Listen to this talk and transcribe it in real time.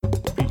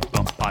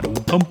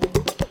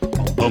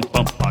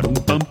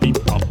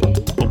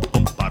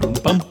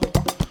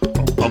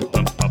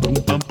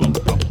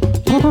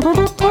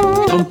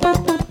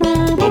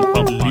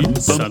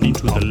Listen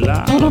to the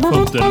laugh of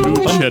the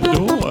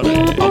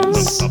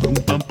luchadores.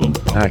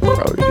 I could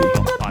probably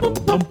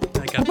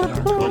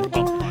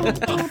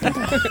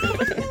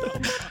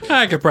be.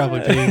 I could probably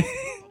be.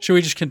 Should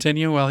we just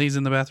continue while he's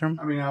in the bathroom?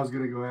 I mean, I was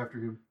going to go after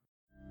him.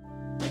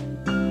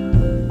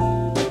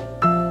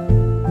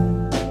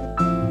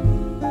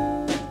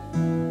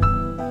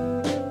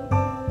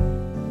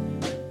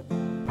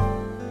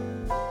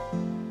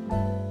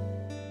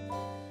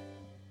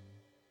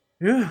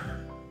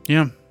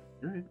 Yeah.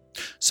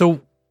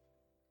 So,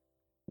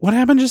 what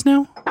happened just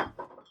now?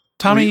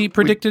 Tommy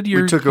predicted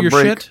your took a your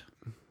break. shit?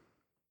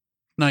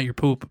 Not your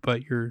poop,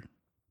 but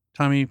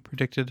Tommy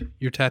predicted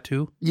your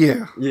tattoo?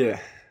 Yeah. Yeah.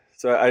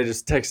 So I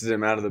just texted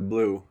him out of the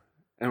blue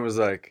and was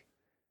like,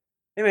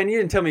 "Hey man, you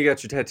didn't tell me you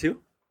got your tattoo?"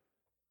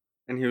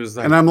 And he was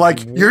like, And I'm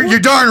like, you're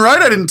darn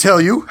right I didn't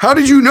tell you. How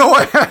did you know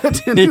I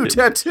had a new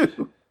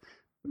tattoo?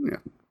 Yeah.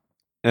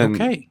 And,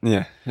 Okay.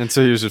 Yeah. And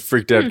so he was just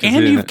freaked out. 'cause he And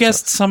didn't you've have-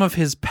 guessed some of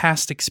his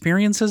past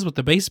experiences with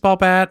the baseball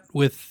bat,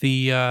 with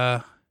the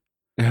Oh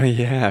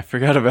yeah, I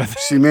forgot about that.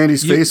 See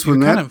Mandy's You- face you're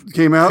when kind that of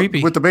came out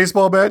creepy. with the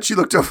baseball bat. She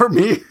looked over at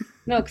me.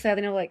 No, because I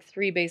know like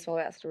 3 baseball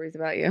bat stories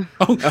about you.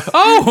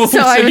 Oh, So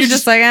I was you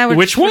just like,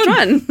 which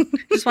one?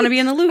 Just want to be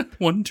in the loop.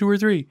 1, 2, or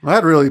 3. Well,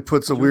 that really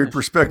puts a weird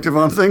perspective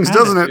on things,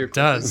 doesn't it? It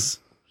does.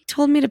 He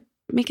told me to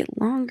make it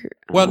longer.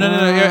 Well, no.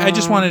 I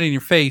just want it in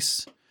your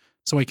face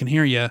so I can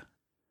hear you.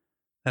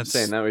 That's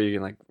Saying that way you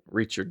can like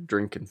reach your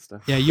drink and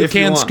stuff. Yeah, you If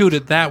can want. scoot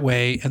it that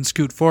way and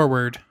scoot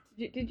forward.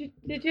 Did you?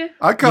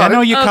 I Yeah, caught I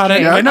know it. you caught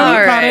it. Okay. I know you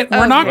All caught right. it.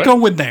 We're not Okay.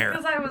 going there.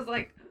 Because I was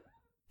like,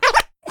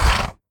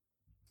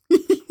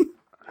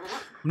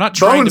 I'm not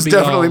trying Bones to be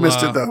definitely all,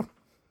 missed it, though.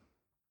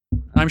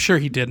 I'm sure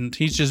he didn't.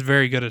 He's just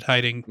very good at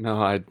hiding.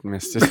 No, I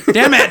missed it.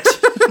 Damn it!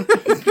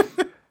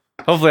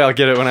 Hopefully I'll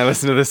get it when I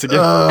listen to this again.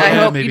 I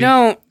Yeah, hope maybe. you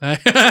don't.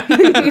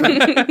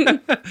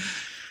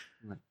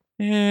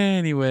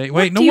 Anyway, What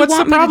wait. No, do you what's the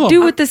want me problem? to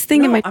do with this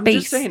thing in my I'm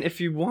face? just saying,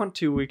 if you want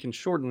to, we can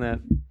shorten that.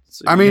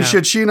 So I mean, Yeah.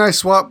 should she and I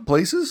swap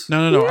places?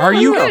 No. No, Are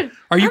I'm you good.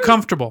 are you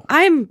comfortable?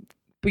 I'm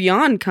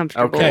beyond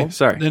comfortable. Okay,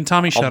 sorry. Then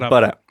Tommy, I'll shut up.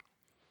 butt out.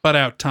 Butt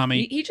out,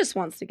 Tommy. He just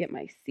wants to get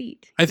my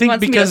seat. I He think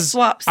wants me to because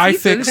swap I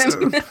seats with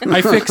fixed him.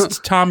 I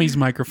fixed Tommy's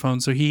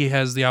microphone, so he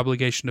has the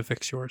obligation to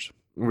fix yours.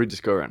 We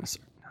just go around a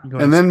circle. Go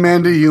ahead. And then,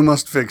 Mandy, you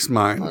must fix I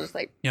mine. was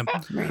like, Yep.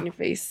 right in your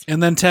face.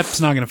 And then Tep's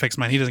not going to fix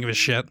mine. He doesn't give a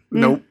shit.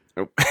 Nope.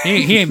 Nope.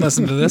 He ain't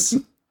listened to this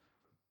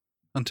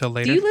until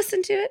later. Do you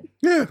listen to it?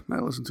 Yeah, I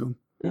listen to him.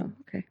 Oh,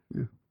 okay.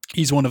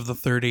 He's one of the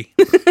 30.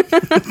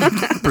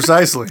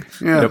 Precisely.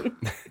 Yeah. Yep.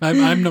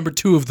 I'm number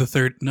 2 of the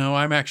 30. No,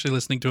 I'm actually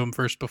listening to him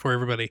first before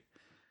everybody.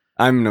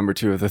 I'm number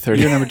 2 of the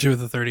 30. You're number 2 of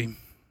the 30.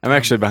 I'm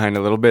actually behind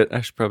a little bit. I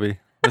should probably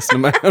listen to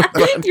my own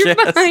podcast. You're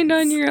behind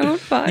on your own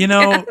podcast. You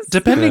know,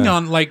 depending Yeah.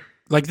 on like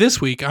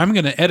this week, I'm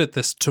going to edit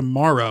this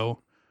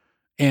tomorrow,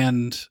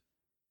 and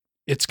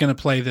it's going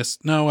to play this.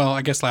 No, well,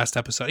 I guess last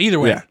episode. Either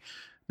way, Yeah.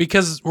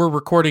 because we're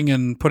recording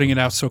and putting it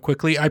out so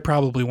quickly, I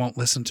probably won't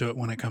listen to it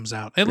when it comes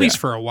out, at least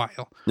for a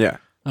while. Yeah.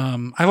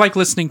 I like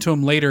listening to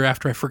them later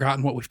after I've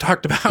forgotten what we've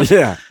talked about.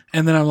 Yeah.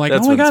 And then I'm like,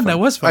 That's oh my when it's God, that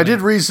fun. was funny. I did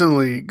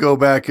recently go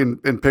back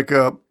and pick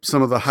up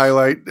some of the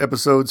highlight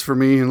episodes for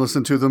me and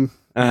listen to them.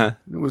 Uh-huh.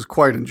 It was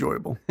quite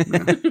enjoyable.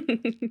 Yeah.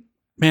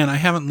 Man, I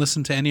haven't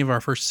listened to any of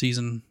our first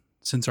season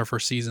since our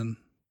first season.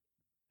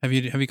 Have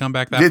you gone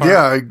back that Did, far?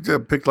 yeah, I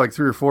picked like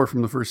 3 or 4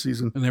 from the first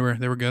season. And they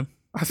were good.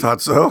 I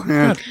thought so.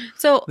 Yeah.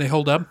 So They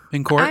hold up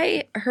in court.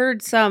 I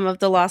heard some of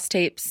the lost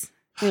tapes.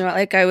 You know,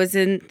 like I was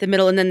in the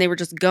middle and then they were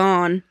just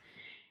gone.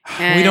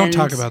 We don't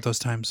talk and- about those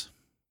times,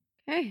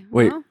 Okay.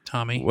 Wait. well,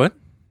 Tommy. What?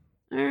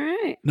 all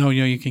right. No,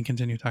 you can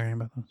continue talking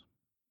about those.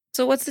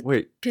 So what's the?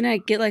 Wait. Can I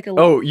get like a?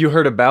 Oh, you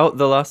heard about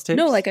the lost tapes?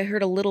 no, like I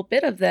heard a little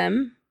bit of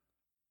them.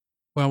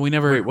 Well, we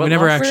never Wait, what we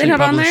never lost- Were they actually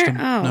not on published there?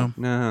 them. Oh.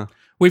 No, No.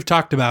 we've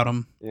talked about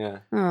them, Yeah.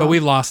 Oh. but we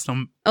lost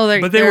them. Oh,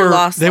 they're But they they're were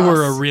lost. they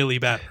were a lost. really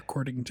bad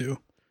recording too,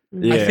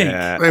 Yeah.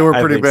 think. They were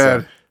I pretty think so.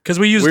 bad. because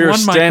we used We were one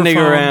standing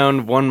microphone.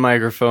 around one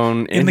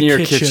microphone in, the your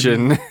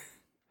kitchen. kitchen.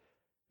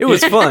 It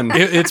was fun.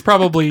 It's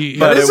probably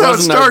That is it how it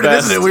wasn't our started,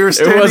 best- isn't it? We were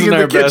standing it wasn't in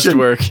the our best kitchen.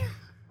 work.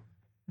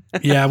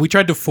 yeah. We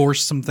tried to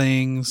force some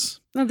things.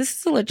 No, this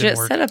is a legit Didn't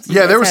work. setup. you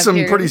Yeah, guys there was have some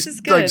here. pretty This is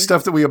like good.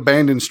 stuff that we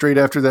abandoned straight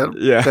after that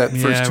Yeah. that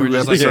first Yeah, 2 we're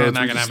just like, episodes. yeah,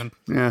 not We gonna just- happen.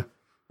 Yeah.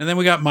 And then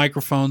we got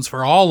microphones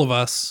for all of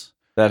us,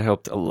 That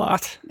helped a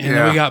lot. and then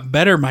Yeah. we got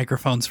better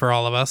microphones for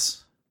all of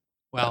us.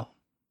 Well,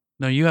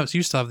 no, you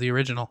still have the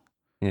original,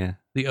 Yeah.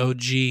 the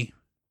OG,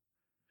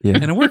 Yeah.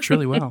 and it works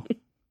really well.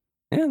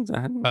 Yeah,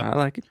 I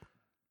like it.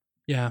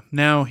 Yeah.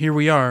 Now here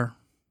we are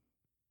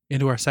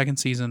into our second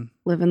season,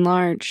 Living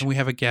large. and we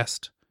have a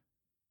guest.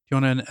 Do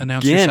you want to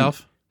announce Again.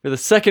 yourself? For the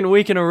second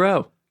week in a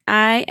row.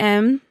 I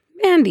am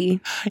Mandy.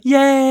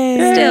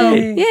 Yay! Still,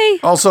 yay.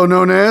 Also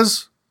known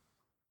as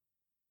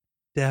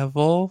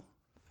Devil,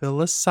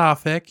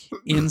 philosophic,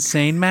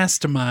 insane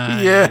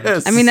mastermind.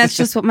 Yes. I mean, that's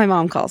just what my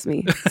mom calls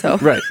me. So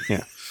Right.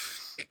 Yeah.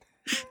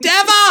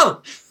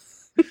 Devil.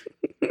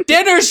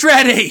 Dinner's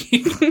ready.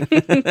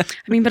 I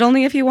mean, but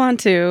only if you want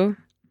to.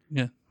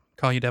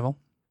 Call you devil?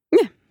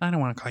 Yeah. I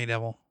don't want to call you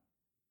devil.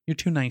 You're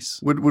too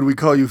nice. Would we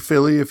call you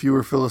Philly if you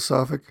were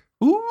philosophic?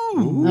 Ooh.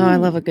 Oh, I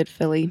love a good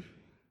Philly.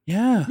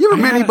 Yeah. You ever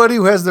I met had a- anybody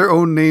who has their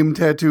own name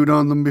tattooed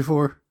on them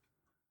before?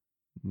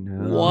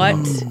 No.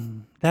 What?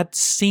 That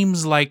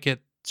seems like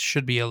it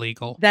should be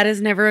illegal. That has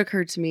never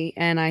occurred to me,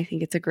 and I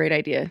think it's a great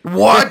idea.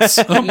 What?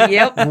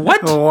 Yep.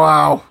 What? Oh,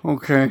 wow.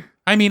 Okay.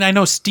 I mean, I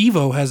know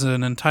Steve-O has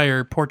an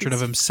entire portrait of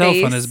His himself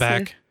on his face.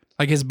 back.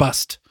 Like his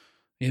bust.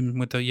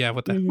 With the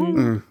Mhm.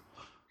 Mm.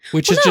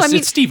 which Well, is no, just, I mean-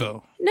 it's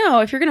Steve-O. No,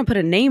 if you're going to put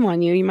a name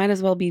on you, you might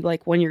as well be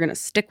like one you're going to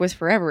stick with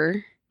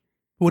forever.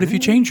 What if you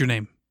change your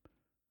name?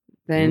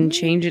 Then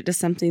change it to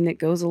something that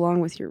goes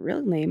along with your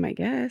real name, I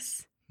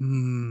guess.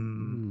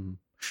 Hmm.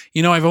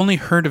 You know, I've only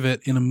heard of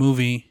it in a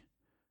movie.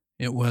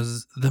 It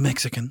was The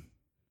Mexican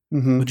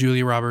Mm-hmm. with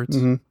Julia Roberts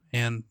Mm-hmm.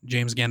 and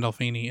James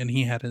Gandolfini, and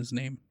he had his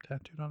name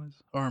tattooed on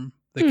his arm.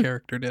 The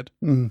character did.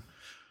 Mm-hmm.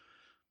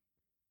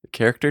 The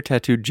character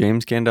tattooed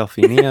James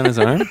Gandolfini on his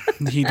arm?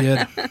 He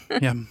did.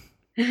 Yeah.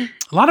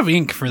 A lot of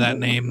ink for that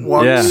name.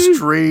 Walked Yeah.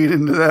 straight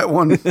into that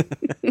one.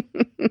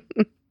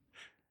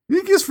 You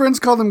think his friends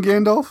called him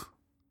Gandalf?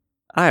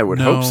 I would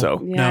No. hope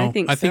so. Yeah, No,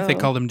 I think they so.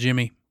 called him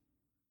Jimmy.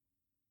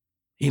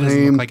 He doesn't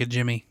Lame. look like a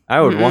Jimmy. I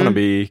would Mhm. want to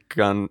be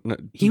gone.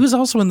 He was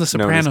also in The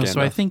Known as Sopranos,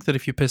 so I Gandalf. think that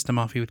if you pissed him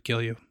off, he would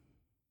kill you.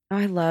 Oh,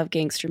 I love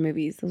gangster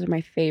movies. Those are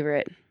my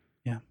favorite.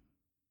 Yeah.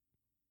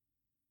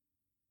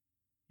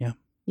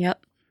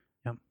 Yep.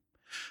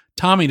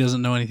 Tommy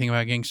doesn't know anything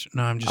about gangster.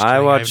 No, I'm just kidding. I I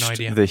watched have no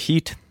idea. The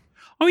Heat.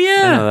 Oh,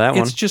 yeah. I know that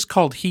It's one. just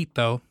called Heat,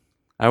 though.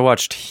 I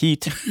watched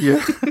Heat.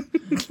 Yeah.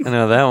 I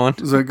know that one.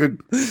 Was that a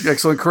good,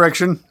 excellent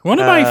correction? One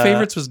of my Uh,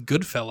 favorites was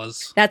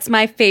Goodfellas. That's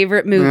my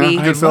favorite movie.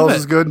 I Goodfellas love it.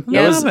 is good.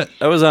 Yeah. I was- love it.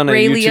 That was on a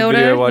Ray YouTube Liotta,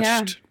 video I watched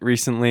yeah.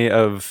 recently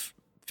of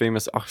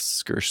famous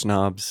Oscar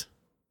snobs,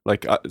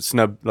 like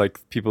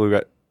people who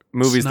got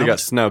movies that got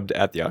snubbed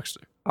at the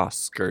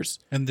Oscars.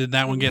 And did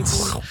that one get...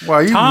 Wow,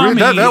 you Tommy.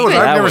 that was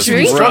That I've never was seen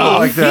you rough. struggle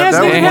like He that.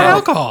 hasn't That was even had wow.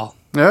 alcohol.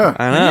 Yeah.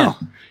 I know.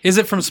 Is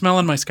it from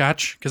smelling my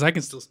scotch? Because I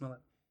can still smell it.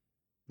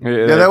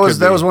 Yeah, that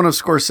was one of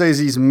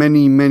Scorsese's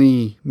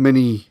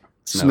many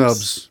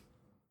snubs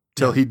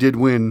till he did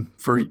win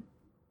for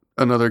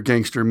another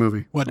gangster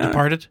movie. What, Yeah.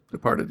 Departed?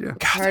 Departed, yeah. God,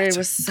 Departed that's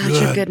was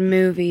such a good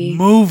movie.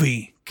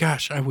 movie.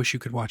 Gosh, I wish you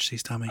could watch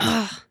these, Tommy.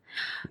 Ugh.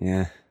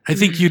 Yeah. I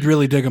think you'd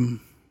really dig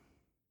them.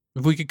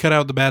 If we could cut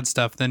out the bad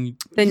stuff, then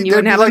Then you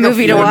That'd wouldn't be have like a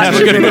movie to you watch.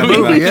 wouldn't have a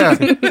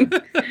good movie, yeah.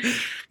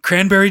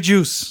 cranberry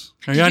juice.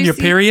 Are you Did on you your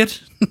see- period?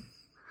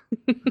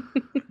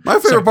 My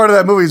favorite part of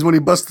that movie is when he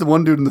busts the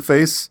one dude in the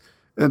face,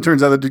 and it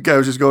turns out the guy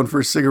was just going for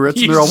his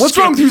cigarettes. And they're all, "What's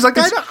wrong with you?" He's like,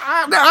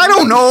 "I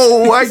don't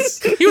know.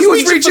 He was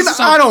reaching reaching. for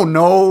something." I don't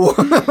know."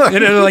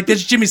 And they're like,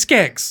 that's Jimmy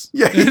Skaggs.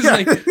 Yeah, It's yeah.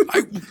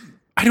 like,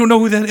 I don't know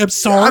who that. I'm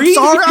sorry. I'm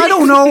sorry. I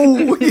don't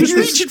know. He was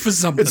reaching for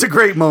something. It's a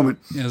great moment.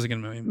 Yeah, it was a good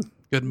movie.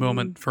 Good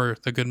moment for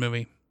the good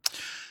movie.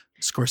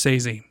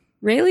 Scorsese.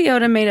 Ray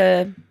Liotta made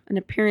an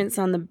appearance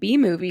on the B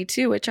movie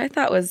too, which I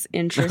thought was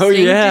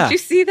interesting. yeah. Did you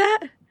see that?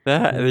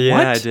 Yeah,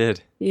 What? I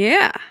did.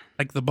 Yeah.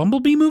 Like the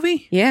Bumblebee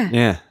movie? Yeah.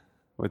 Yeah.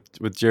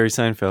 With Jerry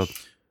Seinfeld.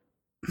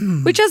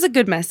 Which has a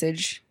good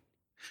message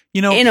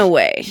You know, in a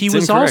way. he It's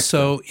was incorrect,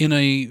 also in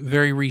a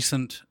very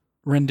recent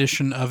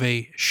rendition of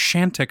a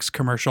Shantix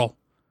commercial.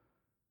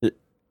 The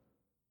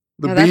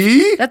No, that's-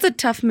 bee. That's a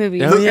tough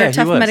movie. Oh, yeah, Or he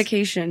tough was.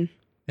 medication.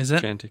 Is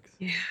it? Chantix.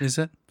 Is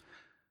it?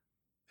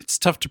 It's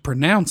tough to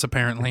pronounce,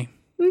 apparently.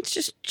 It's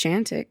just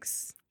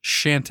Chantix.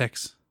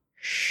 Shantix.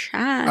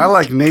 Shant. I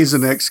like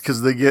Nasonex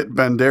because they get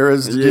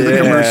Banderas to do the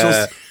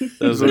commercials.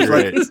 Those are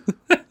great.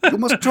 You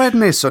must try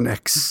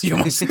Nasonex. You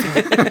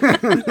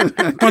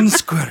must one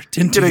squirt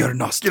into Get your a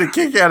nostril.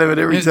 kick out of it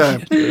every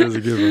time. That was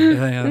a good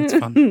one. Yeah, that's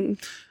fun.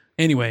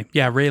 Anyway,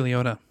 yeah, Ray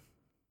Liotta.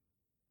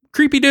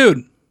 Creepy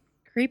dude.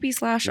 Creepy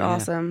 / Yeah.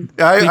 awesome.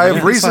 I Yeah, have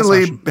it's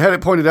recently slash. had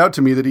it pointed out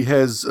to me that he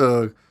has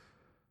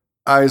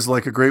eyes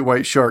like a great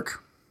white shark.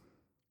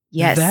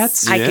 Yes.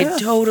 That's I Yeah.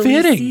 could totally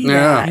fitting. see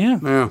Yeah.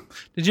 that. Yeah.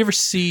 Did you ever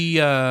see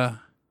the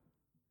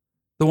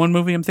one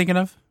movie I'm thinking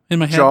of in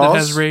my head Jaws? that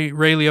has Ray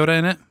Liotta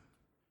in it?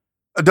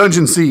 A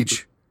Dungeon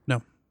Siege.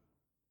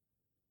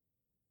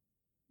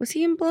 Was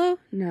he in Blow?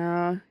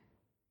 No.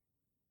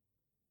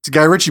 It's a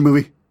Guy Ritchie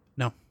movie.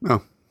 No. I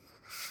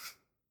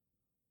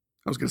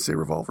was going to say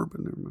Revolver, but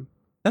never mind.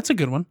 That's a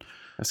good one. I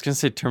was going to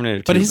say Terminator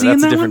 2, But is he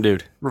that's in a that different one?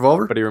 dude.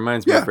 Revolver? But he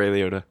reminds me Yeah. of Ray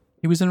Liotta.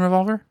 He was in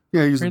Revolver.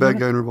 Yeah, he's the Ray bad Liotta?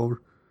 guy in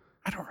Revolver.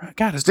 I don't.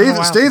 God, it's been a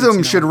while since I've Statham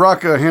seen should that one.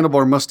 rock a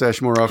handlebar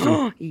mustache more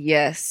often.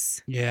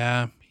 Yes.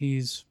 Yeah,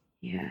 he's.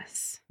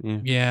 Yes.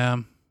 Yeah,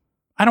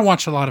 I don't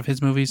watch a lot of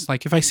his movies.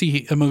 Like if I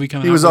see a movie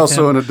coming, He was out with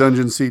also him, in a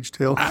Dungeon Siege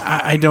tale.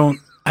 I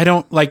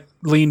don't like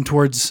lean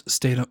towards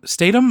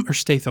Statham or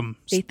Statham.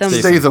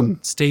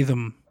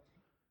 Statham.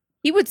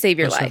 He would save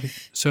your Oh, so-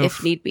 life so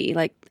if need be.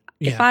 Like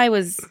if Yeah. I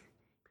was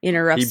in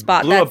a rough He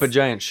spot, blew up a that's-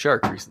 giant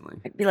shark recently.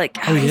 I'd be like,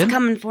 Oh, he he's did?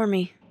 coming for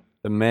me.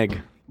 The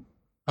Meg.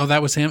 Oh,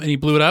 that was him, and he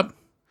blew it up.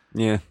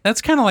 Yeah.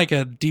 That's kind of like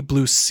a Deep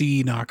Blue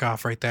Sea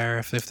knockoff right there.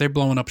 If they're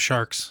blowing up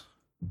sharks,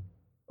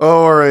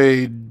 Or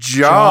a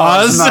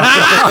Jaws.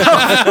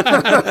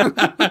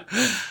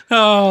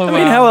 Oh, I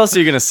mean, how else are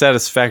you going to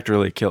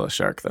satisfactorily kill a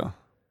shark, though?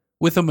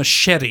 with a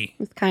machete.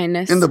 With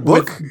kindness. In the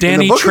book, With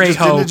Danny Trejo,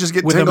 didn't it just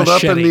get with a tangled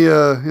up in machete.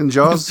 the in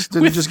Jaws?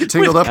 Didn't it just get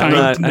tangled up in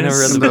kindness. I never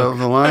read in the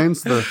the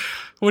lines?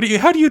 What do you?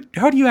 How do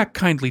you act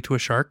kindly to a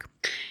shark?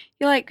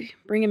 You like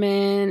bring him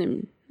in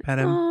and Pat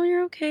him. oh,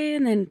 you're okay,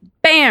 and then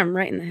bam,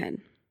 right in the head.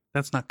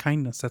 That's not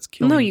kindness. That's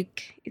killing. No,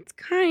 it's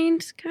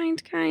kind,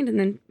 and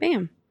then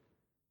bam.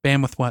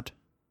 Bam with what?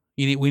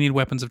 We need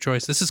weapons of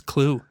choice. This is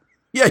Clue.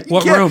 Yeah,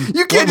 What room?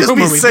 You can't What just room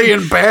be are we?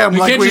 saying "bam" We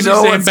like can't we just be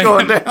know saying what's bam.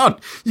 going down.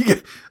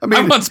 I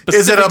mean, want is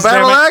it a specifics,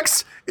 battle damn it.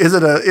 axe? Is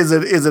it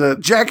a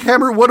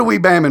jackhammer? What are we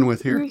bamming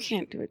with here? You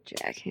can't do a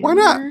jackhammer. Why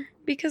not?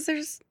 Because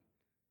there's.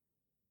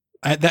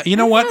 You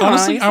know what? Yeah,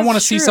 Honestly, I I guess want to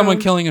it's see true. someone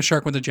killing a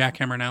shark with a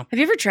jackhammer now. Have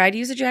you ever tried to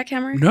use a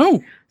jackhammer?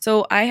 No.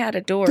 So I had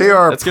a door. They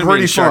are That's going to be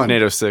pretty in fun.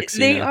 Sharknado 6.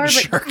 They you know? are, but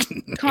Shark.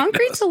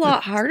 concrete's a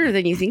lot harder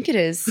than you think it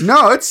is.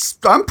 No,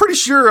 I'm pretty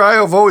sure I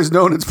have always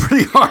known it's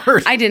pretty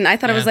hard. I didn't. I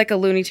thought it was Yeah. like a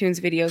Looney Tunes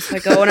video. So I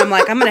go and I'm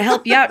like, I'm going to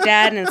help you out,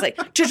 Dad. And it's like,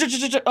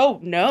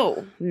 oh,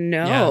 no.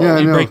 Yeah, I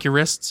you know. break your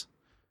wrists.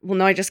 Well,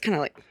 no, I just kind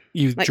of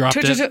You like, dropped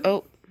it.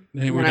 oh.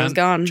 Hey, we're when I was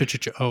done. gone.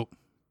 Oh,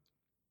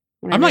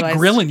 when I I'm like realized,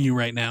 grilling you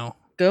right now.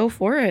 Go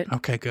for it.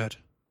 Okay, good.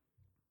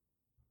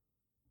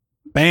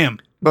 Bam.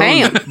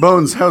 Bam.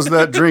 Bones, how's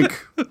that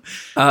drink? It's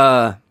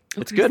Oh,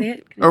 can I good. say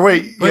it? Can I Or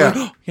say wait,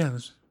 yeah. yeah.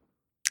 there's-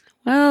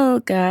 Well,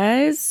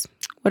 guys,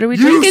 what are we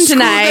You drinking screwed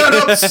tonight? that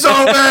up so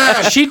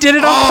bad. She did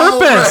it on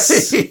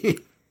purpose. Alright.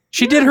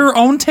 She did her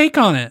own take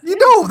on it. You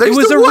know, there's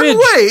was the a one ridge.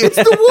 way. It's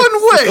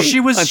the one way.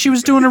 She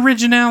was doing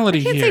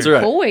originality Can't here. say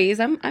right. boys.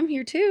 I'm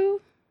here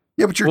too.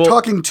 Yeah, but you're Well-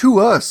 talking to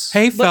us.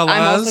 Hey, But fellas.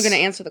 I'm also going to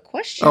answer the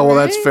question. Oh well,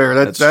 that's right? fair.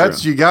 That's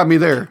That's true. you got me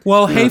there.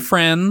 Well, hey,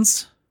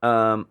 friends.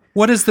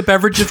 What is the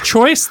beverage of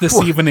choice this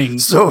evening?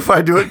 So if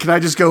I do it, can I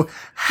just go,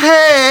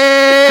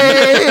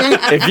 hey?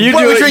 If you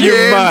What do we it, you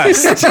drinking?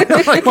 must.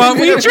 Like, What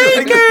we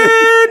drinking?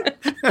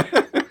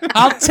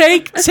 I'll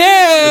take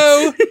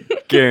two.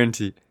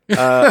 Guaranteed.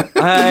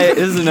 This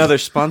is another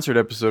sponsored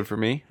episode for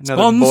me.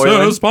 Another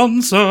boiling.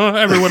 Sponsor.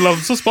 Everyone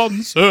loves a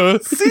sponsor.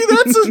 See,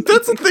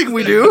 that's a thing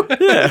we do. I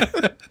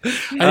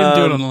didn't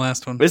do it on the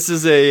last one. This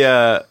is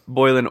a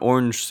boiling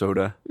orange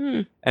soda.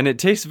 And it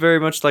tastes very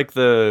much like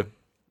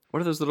what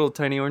are those little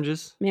tiny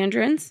oranges?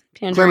 Mandarins?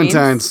 Tangerines?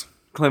 Clementines.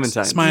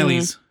 Clementine.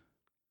 Smileys.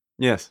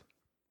 Yes.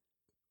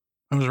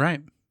 I was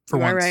right. For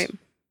You are once. right.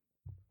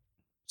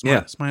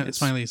 Yeah.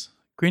 Smileys.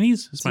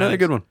 Greenies? It's another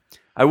good one.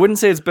 I wouldn't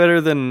say it's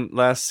better than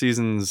last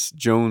season's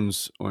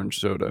Jones orange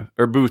soda.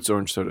 Or Boots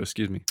orange soda,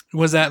 excuse me.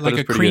 Was that like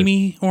it's a pretty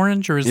creamy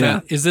orange, or is Yeah.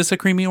 is this a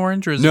creamy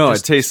orange, or is No, it it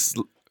just, tastes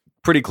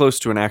pretty close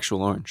to an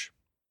actual orange.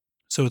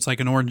 so it's like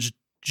an orange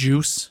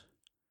juice,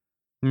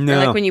 Or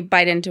No. like when you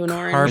bite into an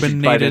orange. Bite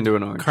carbonated into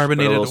an orange. but a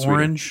carbonated little sweeter.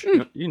 orange.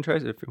 You can try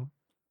it if you want.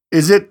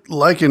 Is it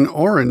like an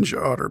orange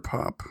otter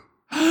pop?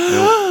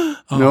 Oh,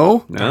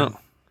 No? No.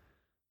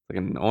 Like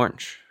an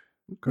orange.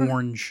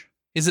 orange.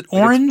 Is it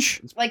orange?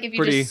 Like if you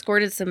Pretty- just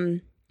squirted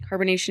some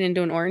carbonation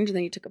into an orange and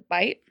then you took a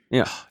bite.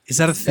 Yeah. Is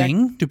that a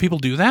thing? Do people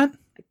do that?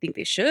 I think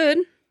they should.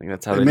 I think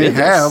that's how They they may did this.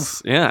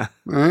 have. Yeah.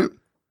 All right.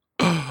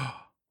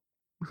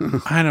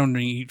 I don't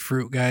eat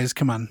fruit, guys.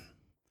 Come on.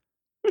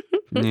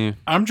 Yeah.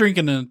 I'm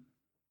drinking a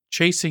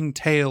Chasing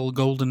Tail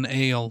Golden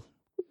Ale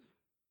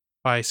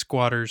by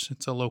Squatters.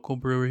 It's a local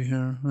brewery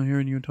here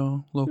in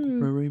Utah. Local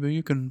brewery, but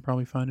you can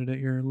probably find it at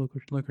your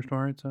liquor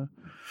store. It's a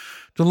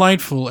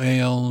delightful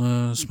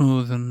ale,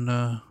 smooth and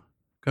got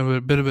a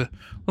little bit of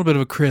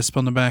a crisp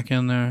on the back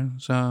end there.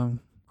 So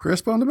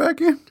Crisp on the back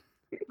end?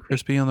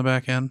 crispy on the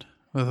back end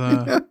with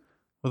a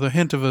with a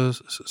hint of a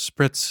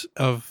spritz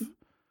of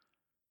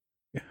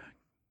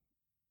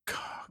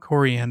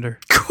coriander.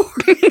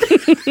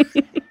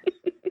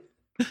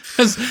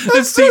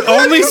 That's the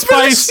only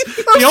spice.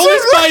 The only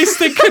spice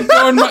that could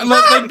go in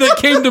that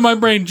came to my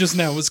brain just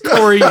now was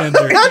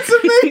coriander. That's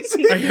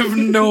amazing. I have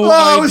no Oh,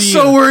 I idea. was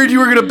so worried you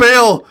were going to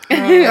bail.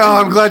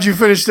 Oh, I'm glad you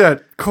finished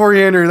that.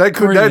 Coriander.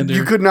 Coriander.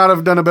 You could not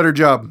have done a better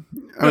job.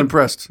 I'm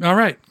impressed. All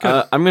right.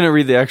 Good. I'm going to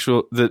read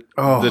the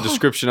Oh.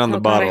 description on the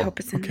Oh, God, I bottle. hope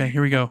it's in Okay,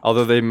 here we go.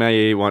 Although they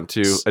may want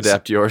to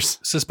adapt yours.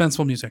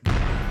 Suspenseful music.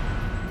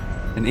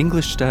 An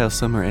English-style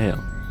summer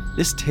ale.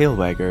 This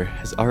tailwagger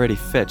has already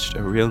fetched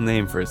a real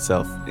name for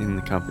itself in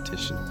the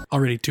competition.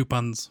 Already 2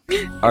 puns.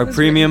 Our was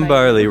premium written by-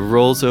 barley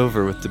rolls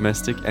over with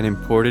domestic and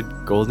imported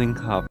golding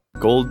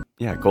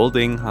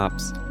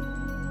hops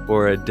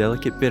for a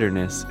delicate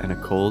bitterness and a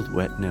cold,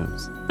 wet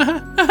nose.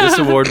 This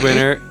award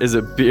winner is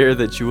a beer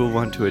that you will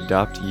want to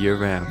adopt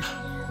year-round.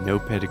 No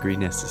pedigree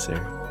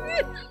necessary.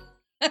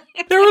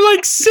 There were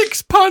like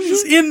 6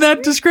 puns in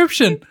that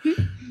description.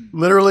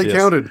 Literally Yes.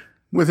 counted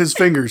with his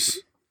fingers.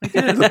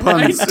 The I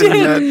puns in did,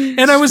 that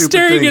and I was stupid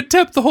staring thing. at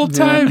Tep the whole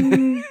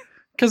time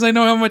because I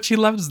know how much he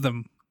loves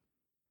them.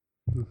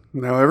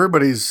 Now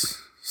everybody's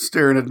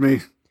staring at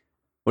me.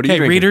 What are you Okay,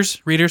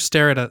 drinking? readers,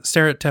 stare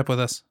at Tep with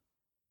us.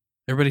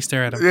 Everybody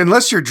stare at him.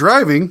 Unless you're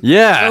driving.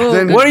 Yeah. Oh,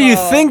 Then- What are you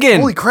Oh.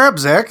 thinking? Holy crap,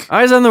 Zach.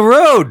 Eyes on the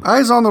road.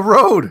 Eyes on the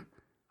road.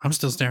 I'm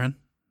still staring.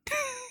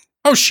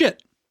 Oh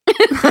shit!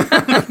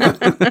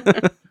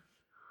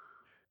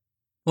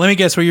 Let me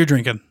guess what you're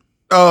drinking.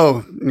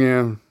 Oh,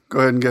 yeah. Go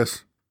ahead and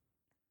guess.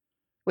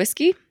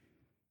 Whiskey?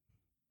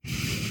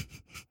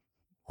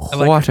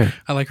 Water.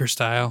 I like her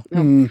style.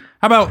 Hmm.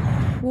 How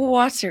about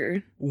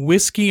Water.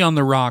 whiskey on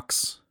the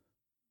rocks,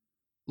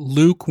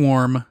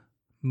 lukewarm,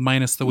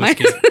 minus the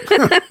whiskey?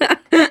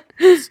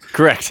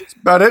 Correct.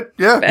 About it?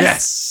 Yeah.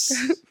 Yes.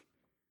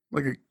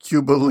 Like a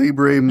Cuba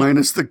Libre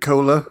minus the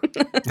cola.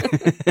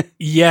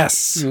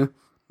 Yes. Yeah.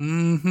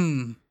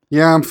 Mm-hmm.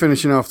 Yeah, I'm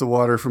finishing off the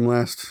water from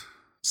last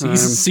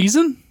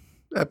Season?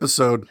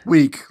 episode.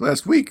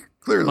 Last week,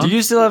 clearly. Do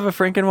you still have a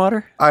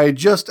Frankenwater? I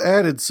just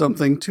added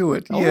something to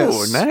it. Oh,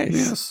 Yes. nice.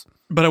 Yes.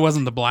 But it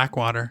wasn't the black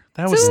water.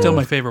 That was still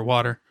my favorite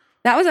water.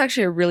 That was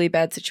actually a really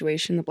bad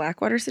situation, the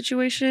Blackwater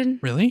situation.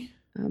 Really?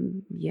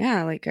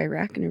 Yeah, like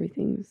Iraq and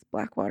everything was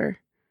Blackwater.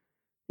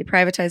 They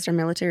privatized our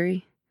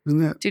military.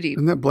 Isn't Too deep.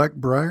 that Black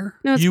Briar?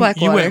 No, it's You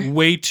Blackwater. went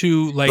way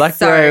too like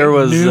Blackbriar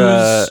was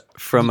News.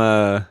 from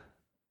a...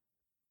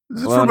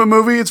 Is it Well, from a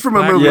movie? It's from a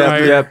Black movie.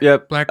 Briar.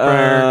 Yep.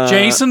 Blackbriar.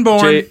 Jason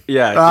Bourne.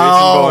 Jason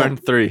Oh. Bourne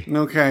 3.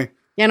 Okay.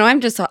 Yeah, no, I'm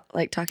just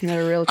like talking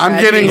about a real I'm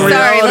tragedy. getting Sorry,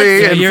 reality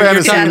let's- and Yeah, you're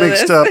fantasy getting-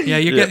 mixed up. Yeah,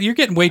 you're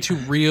getting way too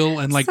real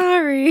and like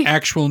Sorry.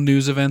 actual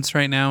news events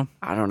right now.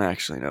 I don't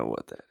actually know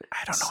what that is.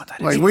 I don't know what that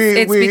is. Like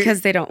It's we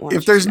because they don't want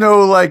if you there's to know.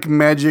 no like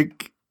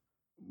magic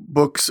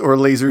books or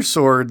laser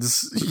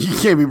swords, you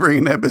can't be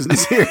bringing that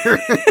business here.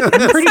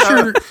 I'm pretty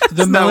sure the it's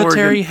not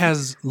military working.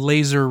 has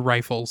laser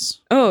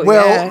rifles. Oh,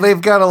 Well, yeah.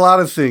 they've got a lot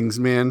of things,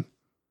 man.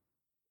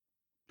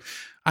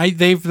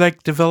 They've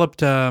like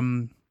developed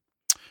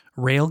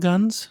rail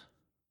guns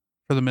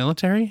for the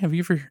military. Have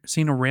you ever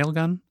seen a rail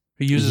gun?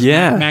 It uses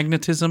Yeah.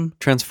 magnetism.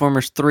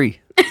 Transformers 3.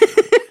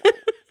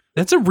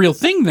 That's a real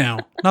thing now.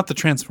 Not the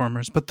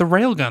Transformers, but the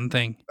railgun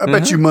thing. I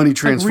bet you money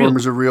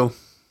Transformers are real.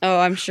 Oh,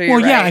 I'm sure you're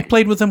Well, yeah, I right.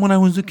 played with them when I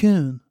was a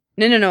kid.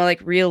 No,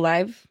 like real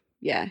live.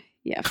 Yeah,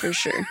 for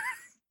sure.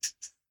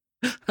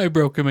 I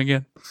broke him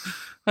again.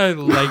 I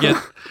like it.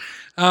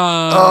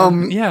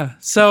 Yeah.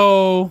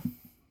 So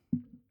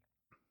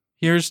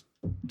here's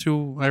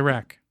to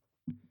Iraq.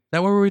 Is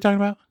that what were we talking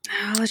about?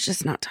 Oh, let's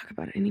just not talk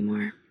about it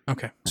anymore.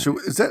 Okay. So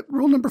is that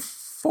rule number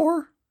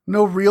 4?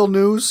 No real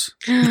news?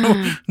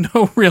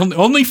 No real,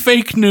 only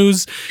fake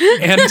news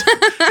and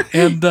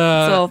It's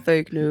all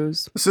fake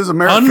news. This is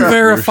America.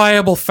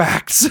 unverifiable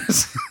facts.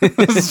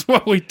 This is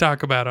what we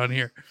talk about on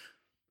here.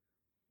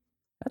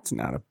 That's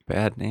not a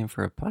bad name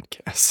for a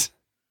podcast.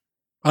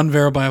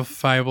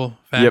 Unverifiable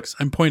facts.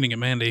 I'm pointing at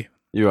Mandy.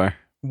 You are.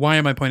 Why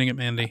am I pointing at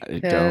Mandy? I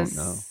don't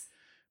know.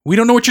 We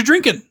don't know what you're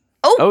drinking.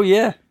 Oh,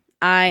 yeah.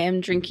 I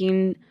am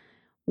drinking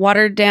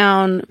watered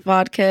down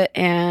vodka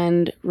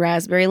and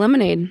raspberry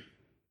lemonade.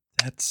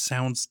 That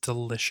sounds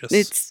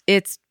delicious.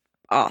 It's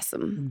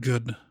awesome.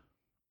 Good.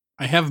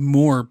 I have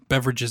more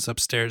beverages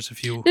upstairs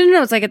if you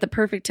No, it's like at the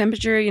perfect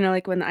temperature,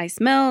 like when the ice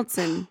melts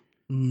and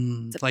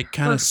like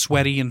kind of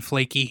sweaty and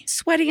flaky.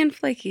 sweaty and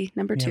flaky.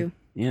 Number Yeah. 2.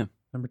 Yeah.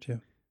 Number 2.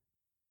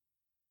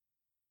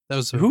 That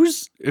was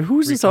Who's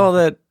is all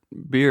that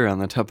beer on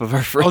the top of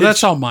our fridge? Oh,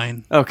 that's all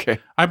mine. Okay.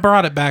 I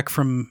brought it back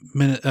from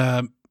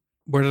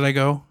where did I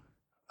go?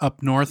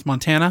 Up north,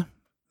 Montana.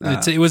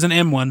 It was an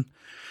M1,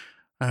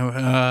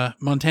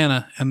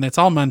 Montana, and it's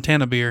all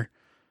Montana beer.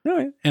 All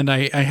right. And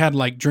I had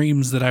like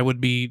dreams that I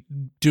would be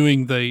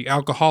doing the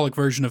alcoholic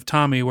version of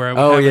Tommy, where I would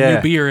Oh, have yeah. a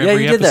new beer Yeah,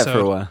 every you did episode. that for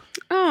a while.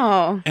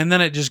 Oh. And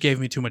then it just gave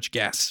me too much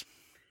gas,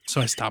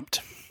 so I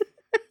stopped.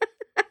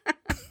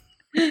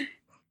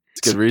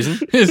 It's a good reason.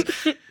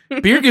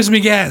 Beer gives me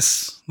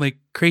gas like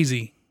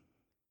crazy.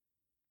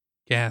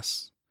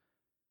 Gas,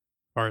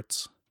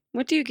 farts.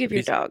 What do you give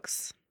your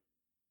dogs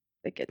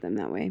that get them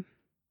that way?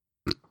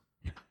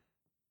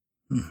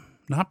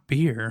 Not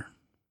beer.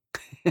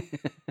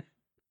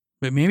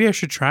 But maybe I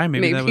should try.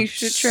 Maybe Maybe that you would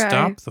should try.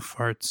 stop the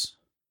farts.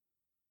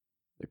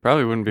 They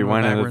probably wouldn't be Go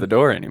whining at backward. the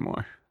door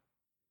anymore.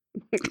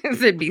 Because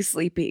they'd be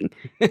sleeping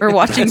or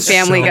watching That's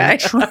Family so Guy.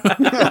 true.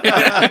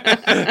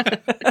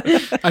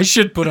 I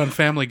should put on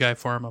Family Guy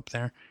for him up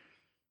there.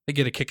 They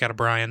get a kick out of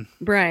Brian.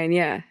 Brian,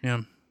 yeah.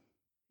 Yeah.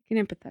 I can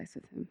empathize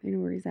with him. They know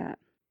where he's at.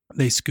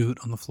 They scoot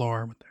on the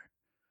floor with their.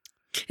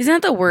 Isn't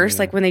that the worst?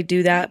 Yeah. Like when they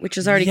do that, which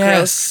is already Yes.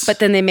 gross, but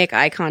then they make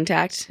eye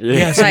contact. Yeah.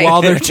 Yes, Like-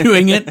 while they're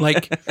doing it,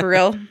 like, For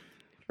real.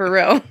 For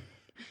real.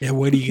 yeah,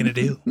 what are you gonna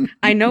do?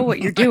 I know what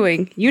you're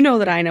doing. You know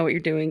that I know what you're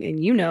doing,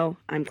 and you know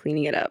I'm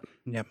cleaning it up.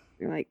 Yep.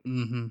 You're like,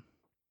 Mm-hmm.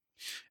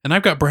 And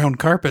I've got brown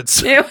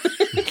carpets. ew.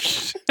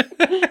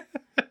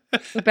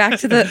 Back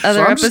to the other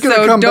So I'm just episode.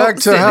 going to come Don't back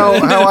to sit- how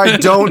I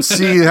don't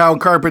see how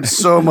carpet's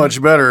so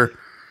much better.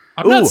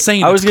 I'm not Ooh,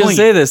 saying I was going going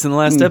to say this in the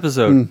last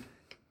episode. Mm.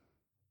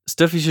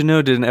 Stuff You Should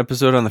Know did an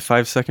episode on the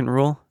 5-second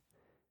rule.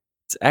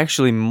 It's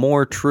actually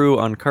more true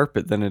on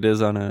carpet than it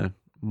is on a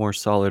more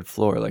solid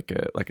floor, like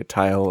a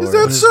tile. Is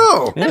or, that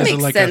so? Yeah. That Is it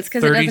makes like a sense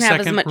because it doesn't have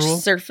as 30-second much rule?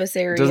 surface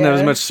area. It doesn't have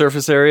as much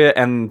surface area,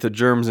 and the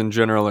germs in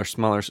general are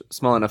small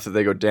enough that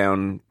they go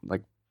down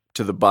like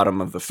to the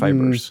bottom of the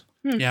fibers.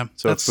 Yeah.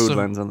 So that's food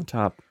lands on the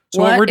top.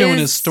 So what What we're doing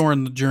is is-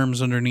 storing the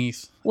germs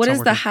underneath. What That's is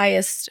all the we're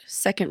highest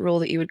second rule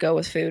that you would go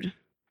with food? doing.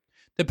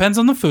 Depends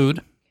on the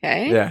food.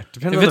 Okay. Yeah,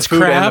 depends If on the it's food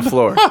crab, and the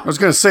floor. I was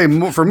going to say,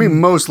 for me,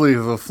 mostly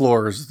the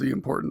floor is the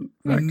important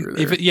factor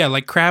there.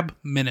 Like crab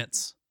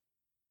minutes,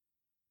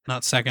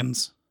 not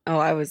seconds. Oh,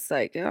 I was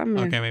like, I'm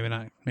gonna- Okay,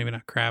 maybe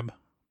not crab.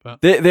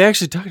 But They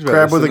actually talked about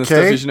Crab this with in a the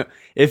stuff K? you should know.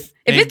 If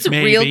if it's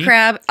real maybe.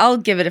 crab, I'll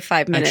give it a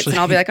 5 minutes, Actually, and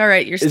I'll be like, all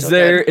right, you're still is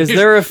there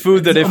good. a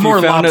food that if you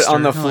More found it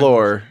on the lobster.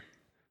 floor,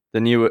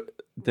 then you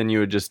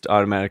would just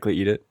automatically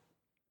eat it?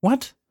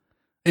 what?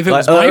 If it Like-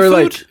 was my or food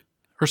like-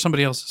 or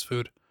somebody else's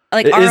food?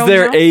 Like our Is own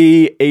there house?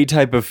 a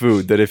type of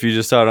food that if you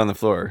just saw it on the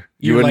floor,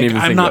 you You're wouldn't like, even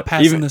I'm think not about it?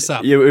 passing Even- this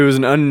up. It was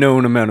an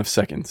unknown amount of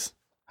seconds.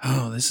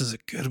 Oh, this is a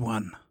good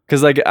one.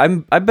 Because like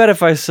I bet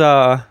if I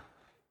saw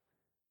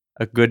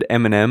a good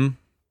M&M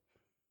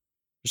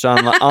just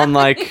on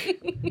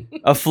like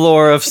a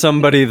floor of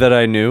somebody that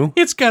I knew,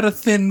 It's got a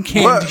thin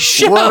candy What,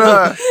 shell.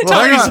 well,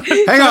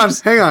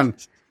 Tommy's- hang on.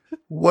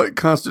 What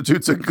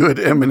constitutes a good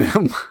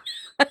M&M?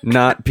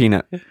 not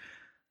peanut,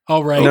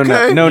 All right. no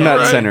Okay. no nut All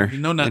right. center.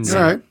 No nut In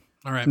center. All right.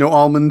 All right. No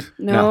almond.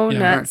 No Yeah.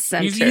 nut Right.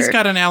 center. He's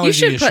got an you allergy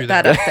should issue put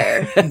that there. up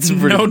there. That's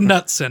pretty No cool.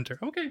 nut center.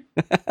 Okay.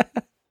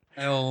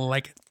 I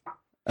like it.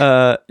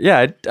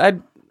 Yeah,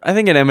 I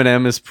think an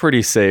M&M is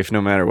pretty safe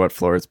no matter what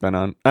floor it's been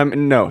on.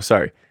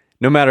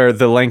 No matter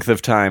the length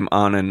of time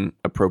on an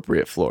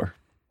appropriate floor.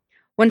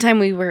 One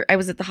time I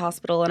was at the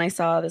hospital and I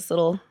saw this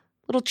little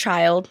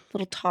child,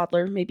 little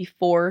toddler, maybe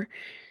 4,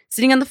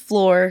 sitting on the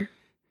floor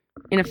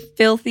in a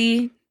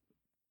filthy,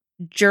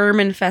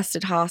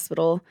 germ-infested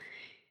hospital,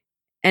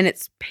 and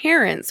its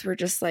parents were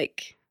just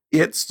like,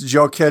 Did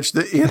y'all catch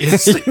the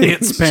it's?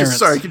 It's parents.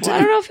 Sorry, well, I continue.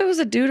 don't know if it was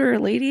a dude or a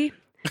lady.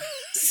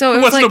 So it It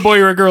was wasn't like, a boy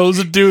or a girl. It was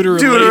a dude or a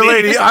Dude or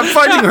lady, I'm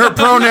finding her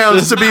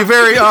pronouns to be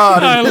very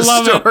odd I in this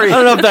love it. story. I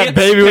don't know if that It's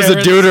baby was a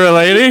parents. dude or a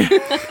lady.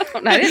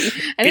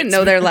 I didn't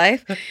know their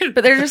life,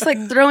 but they're just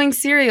like throwing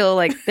cereal,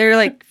 like they're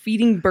like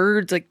feeding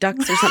birds, like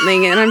ducks or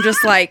something, and I'm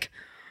just like,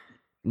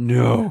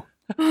 No.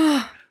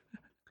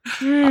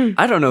 hmm,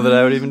 I don't know that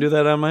I would even do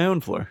that on my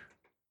own floor.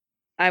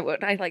 I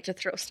would. I like to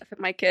throw stuff at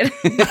my kid.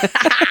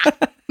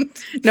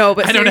 No,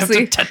 but I don't have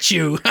seriously, to touch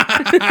you.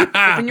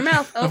 open your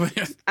mouth. Oh, Open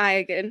your- I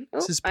again. Oh,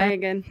 This is I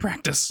again.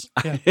 Practice.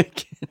 Yeah.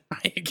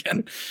 I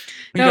again.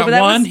 We No, got but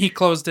that one. was- He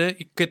closed it.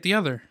 You get the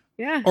other.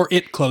 Yeah. Or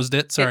it closed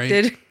it. Sorry.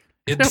 It did.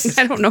 It's-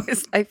 I don't know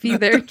his life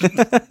either.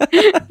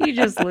 He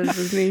just lives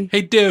with me.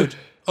 Hey, dude,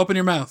 open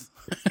your mouth.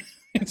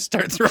 And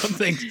start throwing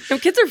things. No,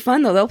 kids are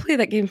fun though. They'll play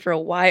that game for a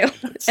while,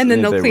 and then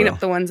Yeah, they'll they clean will. up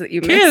the ones that you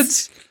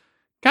Kids. missed.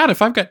 God,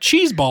 if I've got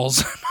cheese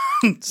balls,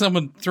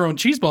 someone throwing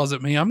cheese balls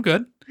at me, I'm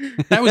good.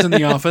 That was in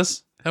The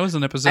Office. That was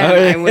an episode.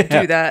 I would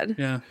yeah. do that.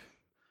 Yeah.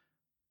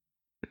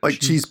 Like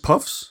cheese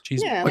puffs?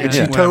 Cheese, Yeah, Like a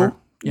Yeah. Cheeto?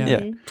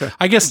 Yeah. Yeah.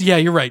 I guess, yeah,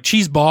 you're right.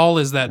 Cheese ball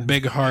is that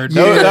big, hard.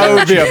 That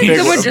would be a big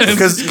Someone one.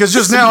 just- Because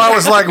just now I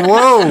was like,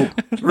 whoa,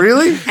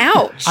 really?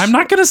 Ouch. I'm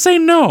not going to say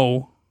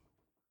no.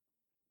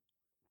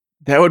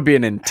 That would be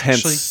an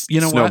intense Actually,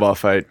 you know what? snowball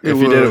fight It if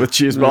you did it would. with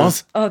cheese Yeah.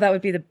 balls. Oh, that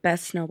would be the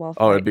best snowball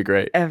fight Oh, it'd be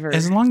great. ever.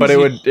 As long But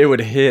as it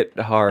would hit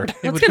hard. it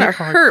would it's gonna hit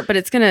hard. hurt, but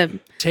it's gonna.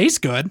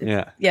 Taste good.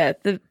 Yeah.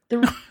 The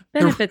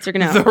benefits are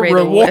gonna the outweigh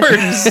rewards.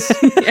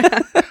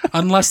 the yeah.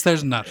 Unless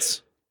there's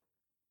nuts.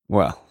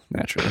 Well,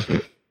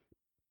 naturally.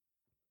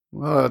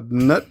 What a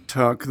nut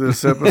talk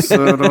this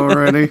episode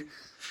already.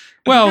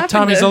 Well, happened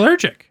Tommy's to-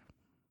 allergic.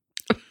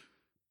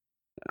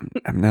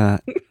 I'm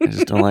not. I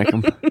just don't like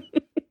them.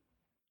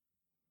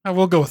 I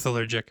will go with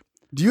allergic.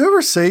 Do you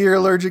ever say you're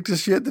allergic to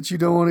shit that you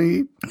don't want to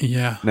eat?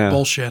 Yeah. No.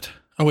 Bullshit.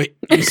 Oh, wait.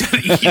 You said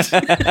eat.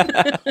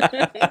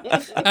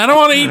 I don't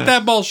want to eat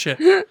that bullshit.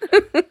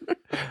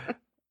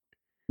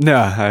 No,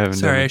 I haven't.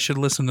 Sorry, I done should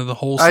listen to the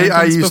whole sentence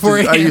I used before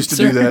to do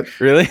answer. that. it.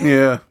 Really?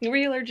 Yeah. What were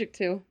you allergic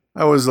to?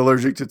 I was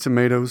allergic to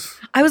tomatoes.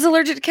 I was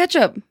allergic to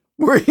ketchup.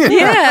 Were you?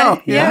 Yeah,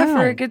 yeah, Wow.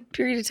 for a good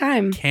period of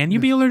time. Can you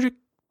be allergic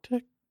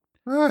to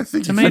I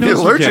think you can tomatoes?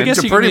 be allergic I guess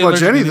to you can pretty be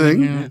much allergic to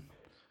anything.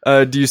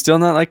 yeah. Do you still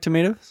not like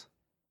tomatoes?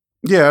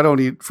 Yeah, I don't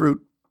eat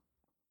fruit.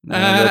 No,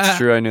 that's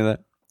true. I knew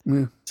that.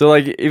 Yeah. So,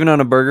 like, even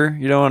on a burger,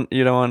 you don't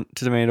want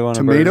tomato on a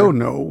Tomato? burger.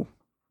 No.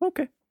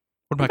 Okay.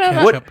 What about What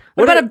about- ketchup?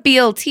 What about a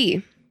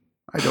BLT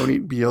I don't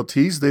eat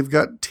BLTs. They've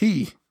got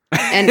T.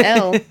 and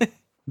L?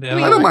 Yeah.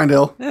 I don't mind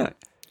L. Yeah.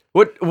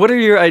 What are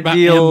your about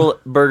ideal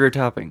burger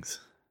toppings?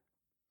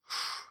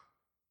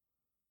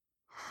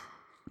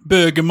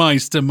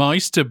 Burgermeister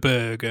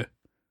Meisterburger.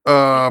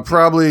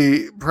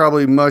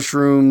 Probably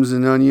mushrooms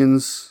and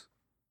onions,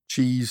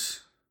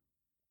 cheese.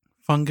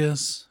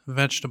 Fungus,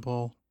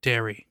 vegetable,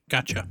 dairy.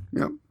 Gotcha.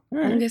 Yep.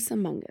 Fungus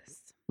Among Us.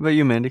 What about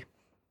you, Mandy?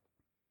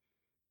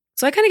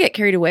 So I kind of get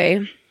carried away,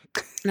 and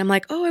I'm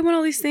like, "Oh, I want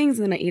all these things,"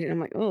 and then I eat it. And I'm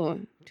like, "Oh,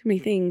 too many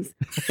things."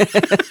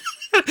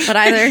 But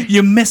either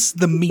You miss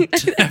the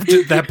meat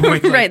after that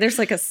point. right, there's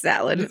like a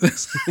salad.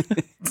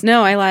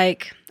 No, I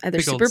like either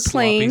Big old super sloppy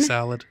plain.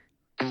 salad.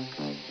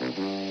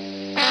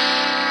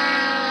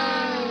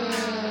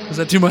 Was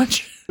that too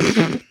much?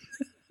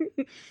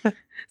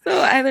 So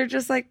either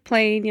just like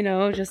plain,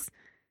 just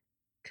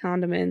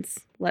condiments,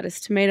 lettuce,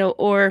 tomato,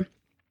 or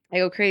I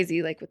go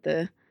crazy like with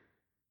the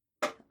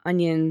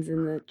onions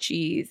and the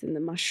cheese and the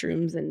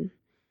mushrooms and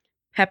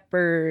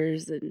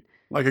peppers and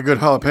Like a good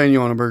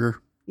jalapeno on a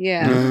burger.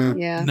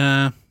 yeah.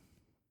 Nah.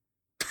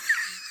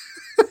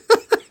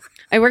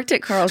 I worked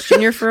at Carl's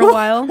Jr. for a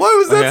while, Why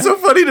was that Okay. so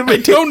funny to me? I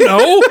don't know.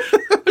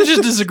 I was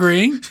just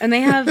disagreeing. and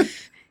they have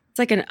it's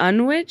like an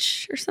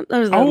unwich or something. That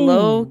was a Oh,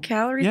 low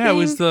calorie. Yeah, thing. it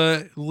was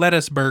the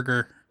lettuce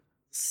burger,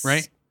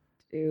 right?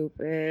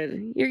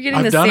 Stupid. You're getting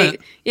I've the done same.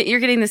 it. You're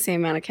getting the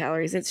same amount of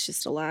calories. It's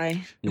just a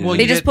lie. Well,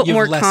 They you just get- put you have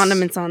more less-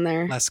 condiments on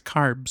there. Less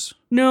carbs.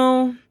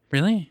 No,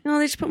 Really?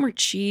 they just put more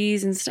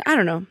cheese and stuff. I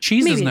don't know.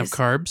 Cheese Maybe doesn't it have is.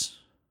 carbs.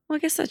 Well, I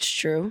guess that's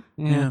true.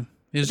 Yeah.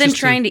 It's But then just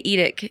trying to eat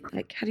it,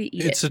 like how do you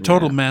eat it's it? a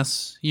total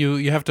mess.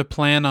 You have to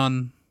plan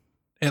on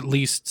at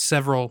least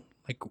several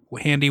like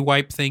handy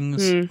wipe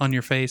things Hmm. on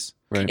your face.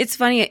 Right. It's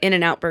funny at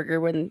In-N-Out Burger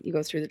when you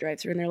go through the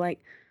drive-thru and they're like,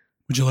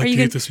 Would you Are like you to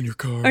gonna- eat this in your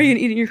car? "Are you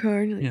gonna eat it in your car?"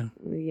 And you're like, Yeah.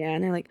 "Well, yeah."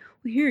 And they're like,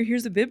 "Well,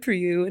 here's a bib for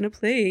you and a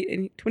plate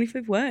and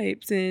 25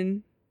 wipes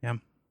and." Yeah.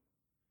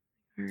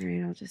 All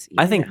right, I'll just eat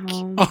I it think- at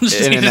home. I'll just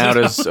eat In-N-Out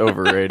it. is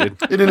overrated.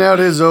 In-N-Out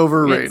is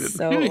overrated. It's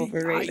so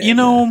overrated. You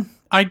know,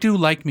 I do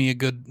like me a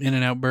good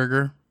In-N-Out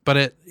burger,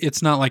 but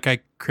it's not like I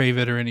crave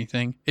it or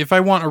anything. If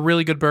I want a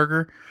really good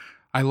burger,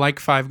 I like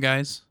Five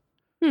Guys.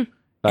 Five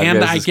and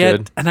Guys I is get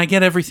good. and I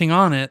get everything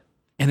on it,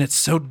 and it's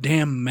so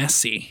damn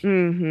messy.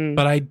 Mm-hmm.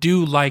 But I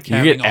do like You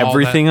having get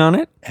everything all on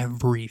it? that,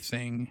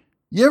 everything.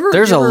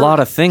 There's a lot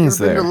of things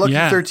you ever been there. to Lucky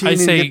Yeah, 13 I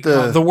and say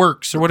get the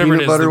works or whatever it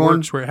peanut is. The butter one?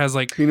 works where it has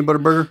like peanut butter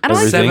burger. I don't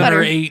like Everything. peanut 7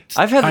 or butter. 8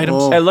 I've had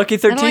items. Oh. at Lucky I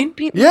don't 13. like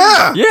peanut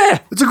Yeah. Yeah,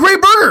 It's a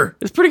great burger.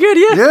 it's pretty good.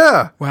 Yeah.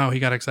 Yeah. Wow, he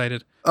got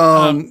excited.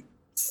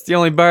 It's the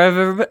only bar I've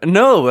ever been.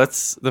 No,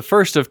 that's the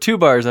first of 2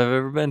 bars I've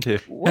ever been to.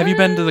 Have you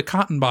been to the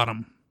Cotton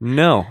Bottom?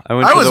 No, I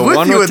went I to was the with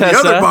one you with at the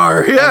Tessa, other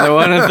bar. and Yeah. the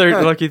one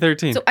at Lucky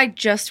 13. So I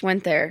just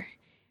went there.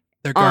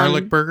 Their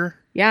garlic Um, burger?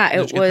 Yeah, Did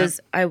it you get was.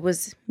 I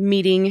was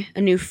meeting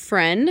a new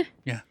friend.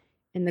 Yeah.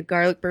 And the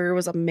garlic burger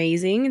was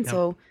amazing, and Yeah.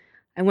 so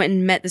I went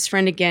and met this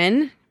friend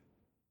again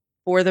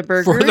for the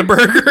burger. For the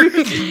burger.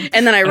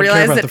 And then I I don't care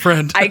realized about that the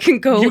friend. I can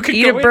go You can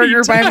eat go a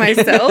burger by anytime.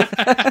 myself.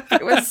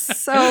 It was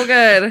so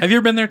good. Have you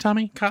ever been there,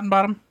 Tommy? Cotton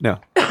Bottom? No.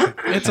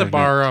 It's a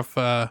bar off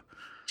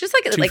Just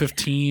like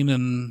 215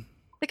 and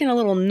in a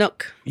little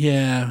nook.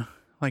 yeah,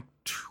 like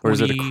 20. Or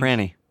is it a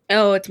cranny?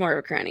 Oh, it's more of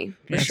a cranny.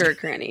 For Yeah. sure, a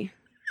cranny.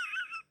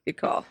 Good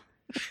call.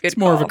 Good It's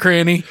more of a call.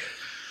 cranny.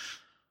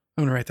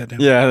 I'm gonna write that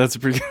down. Yeah, that's a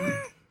pretty good.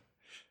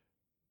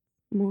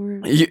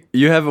 More.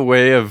 You have a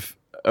way of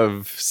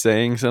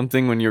saying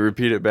something when you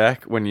repeat it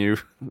back when you're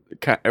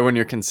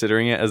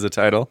considering it as a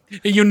title.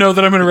 You know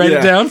that I'm gonna write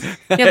it Yeah. down.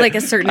 You have like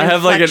a certain I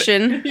have like an-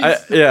 inflection.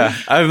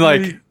 I'm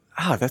like,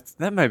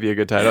 that might be a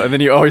good title, and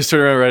then you always turn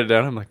around and write it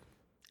down. I'm like,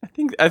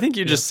 I think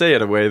you just say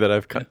it a way that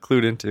I've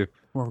clued into.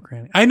 More of a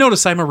cranny. I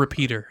notice I'm a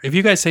repeater. If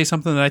you guys say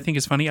something that I think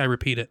is funny, I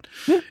repeat it.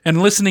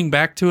 And listening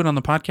back to it on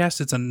the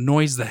podcast, it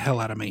annoys the hell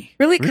out of me.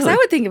 Really? Because Really? I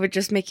would think it would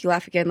just make you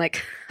laugh again.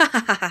 Like, ha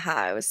ha ha ha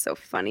ha. It was so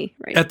funny.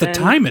 Right At the then.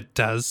 time, it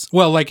does.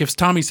 Well, like if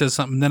Tommy says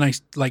something, then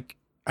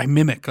I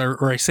mimic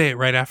or I say it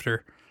right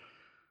after.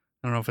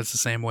 I don't know if it's the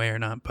same way or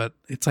not, but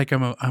it's like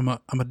I'm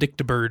a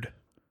dick-to-bird.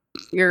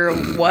 You're a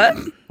what?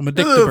 I'm a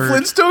The dick-to-bird.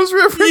 Flintstones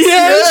reference?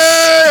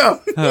 Yes!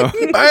 Yeah! Oh.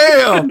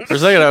 Bam! For a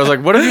second, I was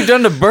like, what have you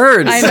done to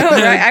birds? I know,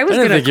 right? I was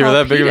didn't going to think you were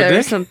call that big of a PETA or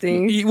dick.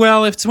 something.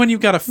 Well, if it's when you've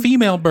got a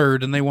female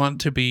bird and they want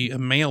to be a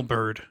male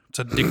bird, it's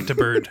a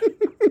dick-to-bird.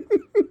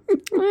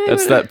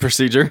 That's that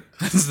procedure.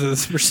 That's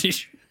the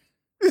procedure.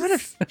 What a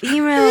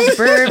female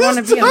bird want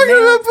to be a Talking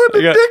male. about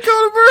putting a I got- dick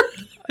on a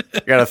bird. I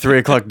got a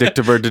 3:00 dick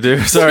to bird to do.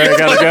 Sorry, I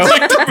gotta go.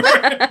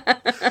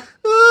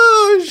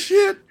 Oh,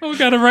 shit. Oh,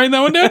 got to write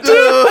that one down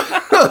too.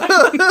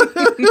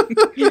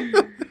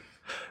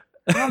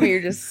 Tommy,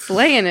 you're just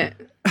slaying it.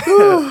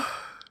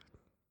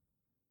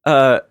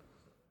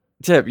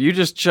 Tip, you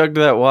just chugged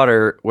that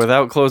water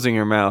without closing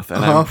your mouth,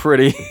 and I'm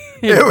pretty,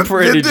 It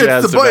pretty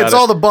jazzed it's about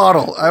all it. the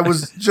bottle. I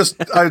was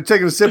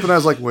taking a sip and I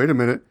was like, wait a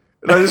minute.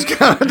 And I just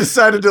kind of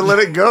decided to let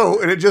it go.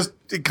 And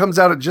it comes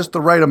out at just the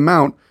right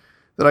amount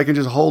that I can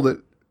just hold it.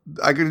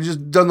 I could have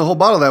just done the whole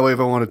bottle that way if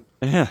I wanted.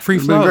 Yeah. Free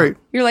It's been flow. great.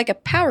 You're like a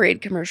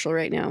Powerade commercial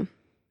right now.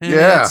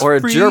 Yeah. it's Or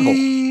a free.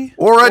 gerbil.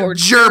 Or a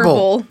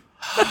gerbil.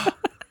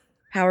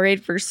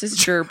 Powerade versus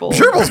gerbil.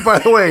 Gerbils, by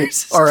the way,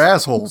 are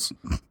assholes.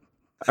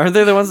 Aren't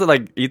they the ones that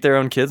like eat their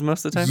own kids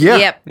most of the time? Yeah.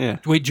 Yep. Yeah,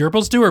 Wait,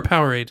 gerbils do or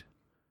Powerade?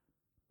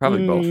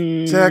 probably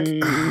both. Zach,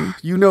 Mm.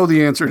 you know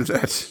the answer to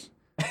that.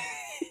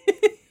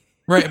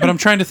 Right, but I'm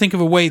trying to think of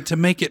a way to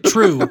make it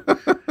true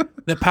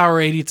that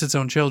Powerade eats its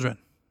own children.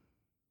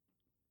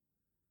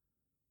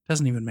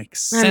 Doesn't even make I'm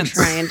sense.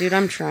 trying, dude.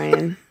 I'm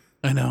trying.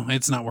 I know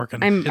it's not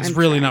working. I'm It's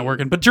really trying. not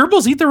working. But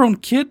gerbils eat their own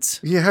kids.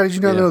 Yeah, how did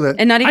you not Yeah. know that?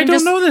 And not even I don't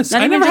just, know this.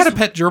 not I even never had a just-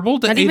 pet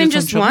gerbil that Not ate even its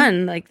own just children.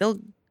 one. Like they'll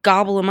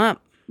gobble them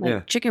up like Yeah.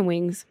 chicken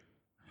wings.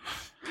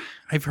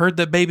 I've heard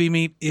that baby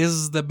meat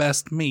is the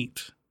best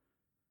meat.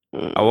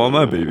 I want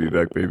my baby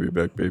back, baby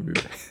back, baby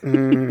back.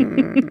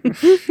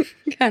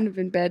 Kind of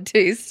in bad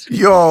taste.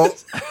 Y'all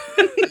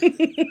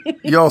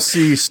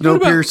see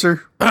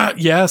Snowpiercer?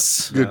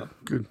 Yes, Good,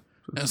 good.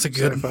 that's a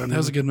good. Sci-fi That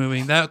was a good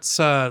movie. That's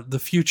the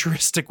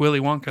futuristic Willy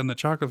Wonka and the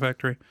Chocolate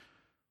Factory.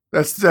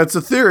 That's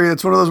a theory.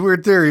 That's one of those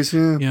weird theories.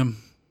 Yeah. Yeah.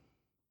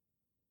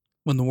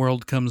 When the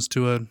world comes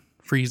to a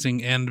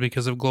freezing end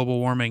because of global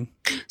warming.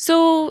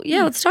 So,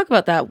 yeah, let's talk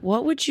about that.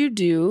 What would you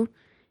do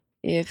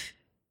if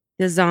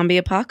the zombie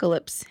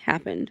apocalypse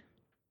happened?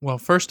 Well,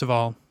 first of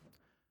all,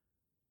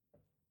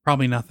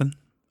 probably nothing.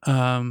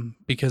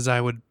 Because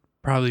I would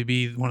probably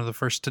be one of the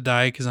first to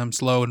die because I'm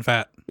slow and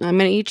fat. I'm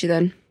going to eat you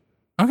then.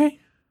 Okay.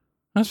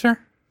 That's fair.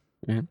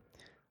 Yeah.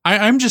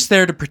 I'm just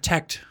there to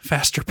protect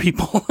faster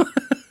people.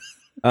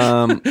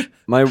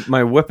 My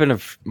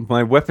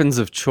weapons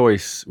of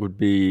choice would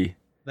be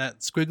That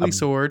squiggly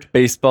sword.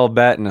 baseball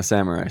bat and a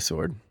samurai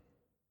sword.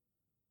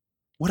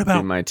 What Be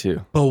about my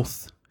two.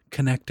 both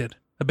connected?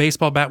 A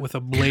baseball bat with a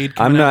blade I'm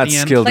coming out not the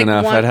end? skilled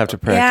enough. I'd have to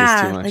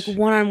practice too much. like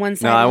one on one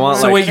side. I and want,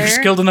 one So on wait, the you're other?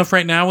 skilled enough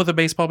right now with a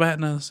baseball bat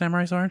and a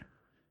samurai sword?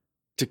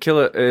 To kill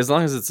it, as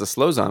long as it's a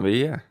slow zombie,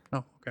 yeah.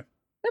 Oh, okay.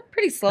 They're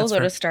pretty slow, That's though,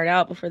 fair. to start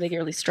out before they get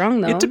really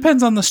strong, though. It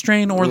depends on the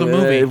strain or the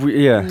movie.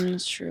 Yeah.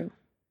 That's true.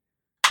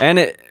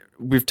 And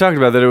we've talked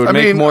about that. It would I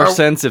make mean, more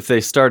sense if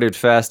they started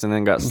fast and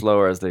then got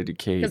slower as they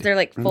decayed. Because they're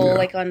like full, Yeah.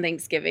 like on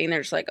Thanksgiving.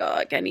 They're just like, oh,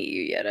 I can't eat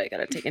you yet. I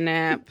gotta take a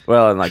nap.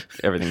 Well, and like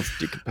everything's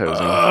decomposing.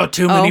 Oh,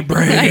 too many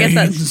brains. I guess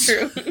that's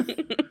true.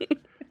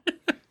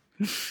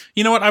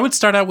 You know what? I would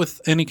start out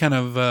with any kind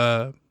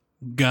of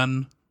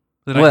gun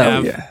that I Well,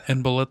 have yeah.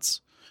 and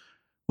bullets.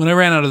 When I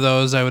ran out of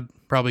those, I would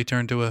probably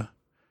turn to a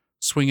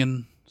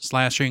swinging,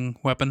 slashing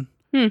weapon,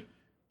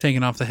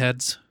 taking off the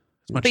heads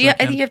as much But as yeah, I I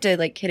can. think you have to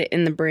like hit it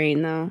in the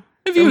brain, though.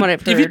 if from you, what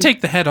I've if you heard.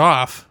 take the head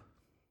off,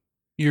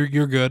 you're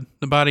good.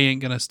 The body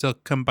ain't gonna still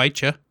come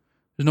bite you.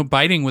 There's no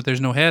biting with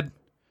there's no head.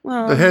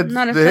 Well, The head,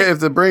 not if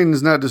the brain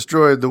is not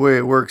destroyed, the way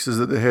it works is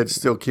that the head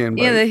still can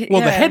bite.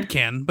 Well, the head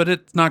can, but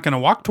it's not gonna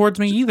walk towards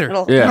me either.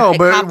 Yeah. No, like,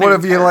 but hop what in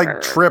if you like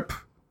fur. trip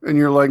and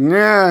you're like,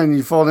 nah, and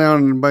you fall down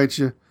and bite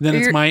you? Then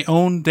it's You're- my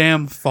own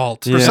damn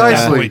fault. Yeah.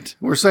 Precisely. Point.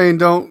 We're saying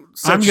don't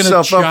set I'm gonna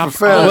yourself up chop for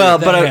failure. off Well,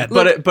 the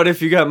but head. but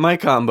if you got my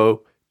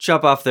combo,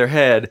 chop off their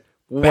head,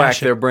 whack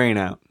Bash it. their brain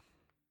out.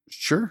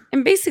 Sure.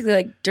 And basically,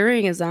 like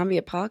during a zombie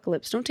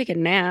apocalypse, don't take a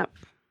nap.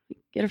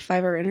 Get a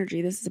 5-hour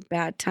energy. This is a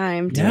bad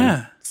time to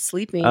Yeah.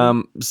 sleeping.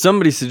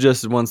 Somebody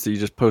suggested once that you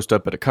just post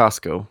up at a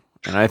Costco,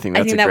 and I think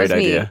that's a that great was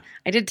me. idea.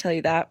 I did tell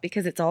you that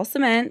because it's all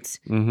cement.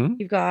 Mm-hmm.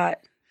 You've got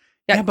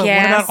Yeah, but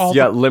gas. what about all You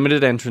got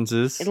limited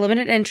entrances.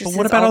 limited entrances. But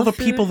what about all the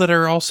food. people that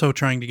are also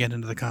trying to get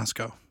into the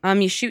Costco?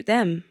 You shoot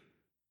them.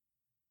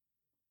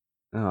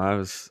 Oh, I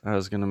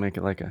was gonna make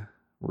it like a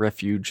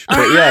refuge,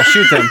 but yeah,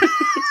 shoot them.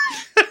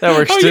 That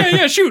works Oh too.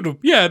 yeah, shoot them.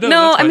 Yeah, no,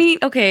 No, that's I fine. mean,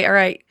 okay, all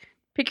right.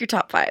 Pick your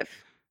top 5.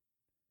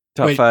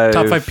 Top Wait, five.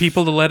 top 5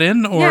 people to let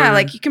in, or Yeah,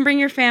 like you can bring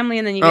your family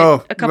and then you get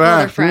Oh, a couple wow.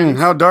 other friends.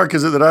 How dark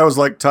is it that I was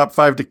like top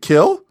 5 to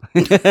kill? Oh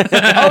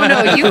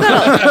no, you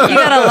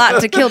got a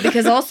lot to kill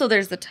because also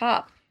there's the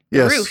top,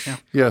 Yes. roof. Yeah.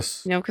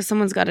 Yes. You know, because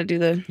someone's got to do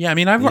the. yeah. I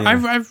mean, I've Yeah.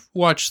 I've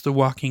watched The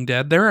Walking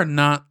Dead. There are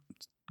not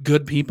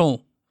good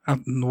people out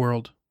in the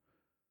world,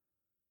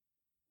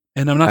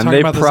 and I'm not and talking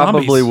they about the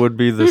probably zombies. would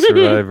be the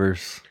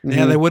survivers.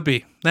 Yeah, they would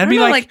be. That'd be I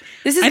don't know, like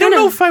this is I don't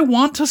gonna- know if I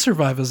want to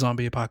survive a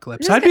zombie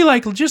apocalypse. This is I'd be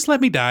like, just let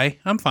me die.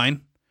 I'm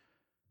fine.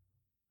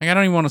 Like, I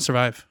don't even want to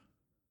survive.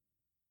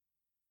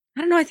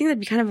 I don't know. I think that'd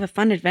be kind of a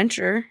fun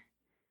adventure.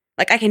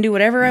 Like I can do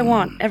whatever I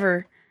want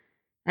ever.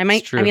 I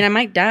might. true. I mean, I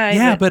might die.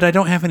 Yeah, but I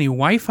don't have any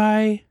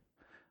Wi-Fi.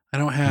 I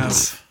don't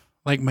have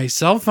like my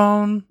cell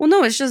phone. well,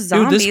 no, it's just Dude,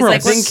 zombies. this world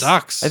like what's-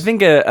 sucks. I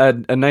think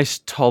a nice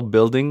tall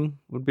building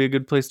would be a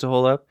good place to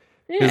hold up,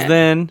 because Yeah.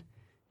 then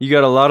you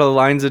got a lot of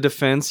lines of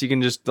defense. You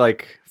can just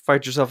like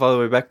fight yourself all the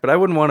way back. But I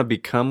wouldn't want to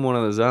become one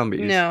of the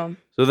zombies. No.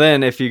 So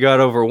then, if you got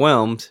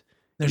overwhelmed,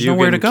 There's you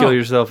nowhere can to go. kill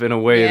yourself in a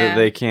way Yeah. that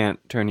they can't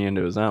turn you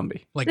into a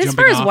zombie. Like As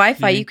jumping far as off,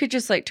 Wi-Fi, you you could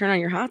just like turn on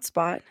your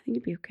hotspot. I think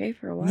you'd be okay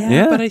for a while. Yeah,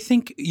 Yeah. but I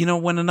think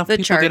when enough The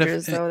people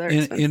chargers, get though, they're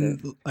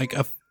in like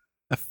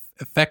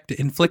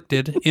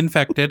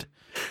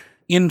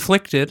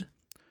inflicted.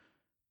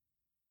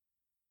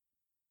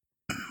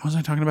 What was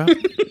I talking about?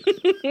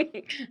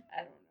 I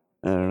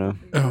don't know.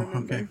 Oh,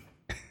 okay.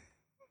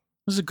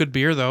 This is a good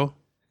beer, though.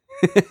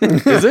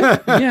 Is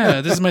it?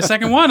 Yeah, this is my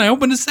second one. I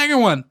opened the second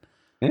one.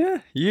 Yeah,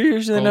 you're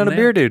usually Golden not a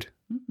beer ale. dude.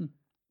 Mhm.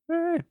 All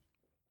right.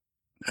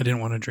 I didn't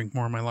want to drink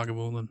more of my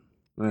Lagavulin.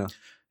 Well,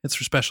 It's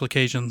for special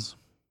occasions.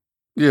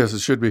 Yes, it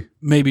should be.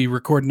 Maybe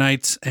record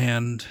nights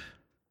and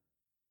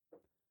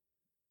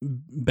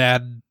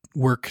bad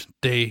work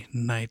day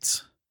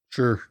nights.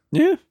 Sure.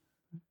 yeah.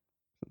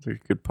 That's a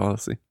good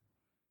policy.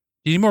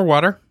 Do you need more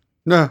water?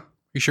 No,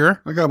 You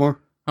sure? I got more.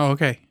 Oh,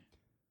 okay.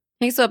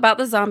 Hey, so about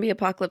the zombie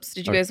apocalypse,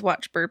 did you Okay. guys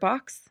watch Bird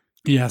Box?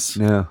 Yes.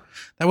 No.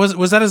 That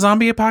was that a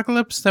zombie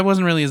apocalypse? That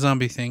wasn't really a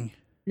zombie thing.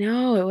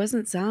 No, it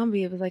wasn't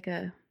zombie. It was like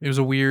a It was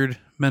a weird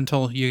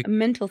mental you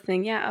mental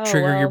thing. Yeah. Oh,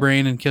 trigger your well,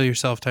 brain and kill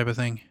yourself type of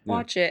thing.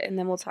 Watch it, and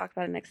then we'll talk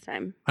about it next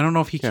time. I don't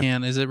know if you Yeah.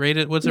 can. Is it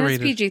rated? What's it No, it's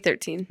rated?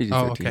 PG-13. Oh,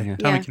 PG-13, okay. yeah.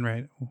 Tommy Yeah. can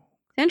rate it.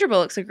 Sandra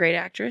Bullock's a great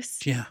actress.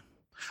 Yeah.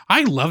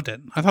 I loved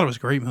it. I thought it was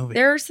a great movie.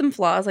 There are some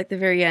flaws, like the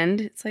very end.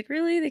 It's like,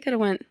 really? They could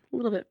have went a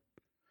little bit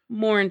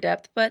more in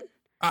depth, but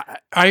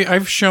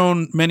I've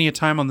shown many a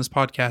time on this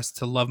podcast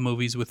to love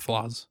movies with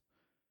flaws.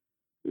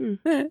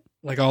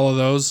 Like all of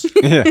those.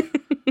 Yeah.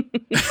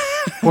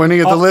 Pointing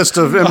at the list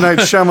of M. Night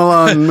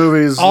Shyamalan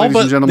movies, All ladies but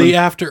and gentlemen. the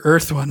After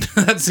Earth one.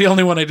 That's the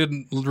only one I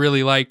didn't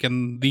really like,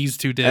 and these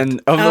two did.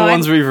 And of the Oh,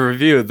 ones we've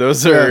reviewed,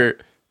 those are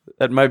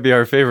that might be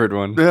our favorite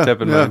one. yeah,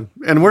 Step in yeah. mind.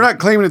 And we're not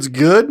claiming it's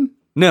good,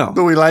 No.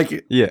 but we like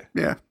it. Yeah.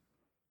 Yeah.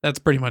 That's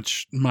pretty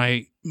much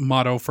my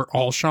motto for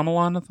all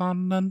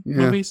Shyamalan-a-thon then Yeah.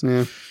 movies.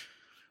 Yeah.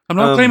 I'm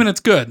not claiming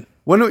it's good.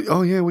 When do we,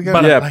 oh, yeah, we got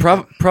But I Yeah,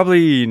 like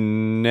probably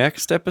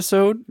next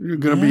episode You're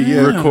going to be,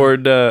 Yeah.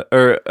 record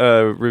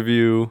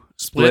review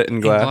Split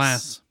and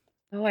Glass.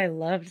 Oh, I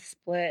loved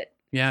Split.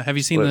 Yeah, have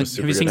you seen Split the was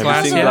super have you seen good. Glass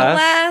Have you The seen yet? Glass?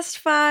 last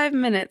 5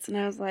 minutes, and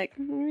I was like,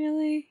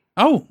 really?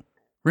 Oh,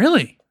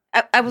 really?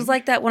 I was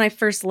like that when I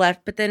first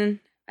left, but then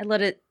I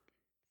let it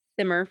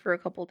simmer for a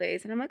couple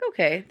days, and I'm like,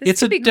 okay, this It's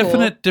could a be cool.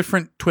 definite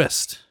different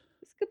twist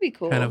This could be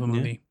cool. kind of a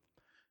movie.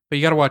 But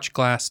you got to watch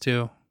Glass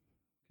too,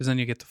 because then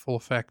you get the full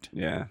effect.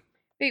 Yeah.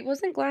 Wait,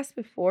 wasn't Glass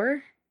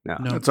before No.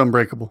 No, It's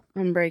Unbreakable.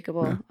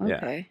 Unbreakable? Yeah.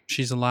 Okay,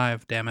 she's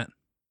alive. Damn it,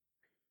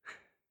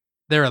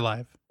 they're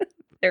alive.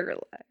 they're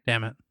alive.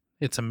 Damn it,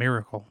 it's a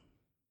miracle.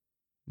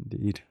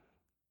 Indeed.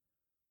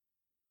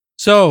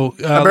 So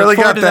I barely look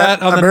got forward to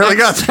that. on I the barely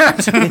next- got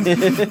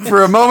that.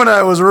 For a moment,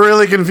 I was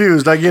really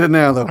confused. I get it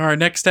now, though. Our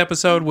next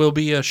episode will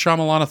be a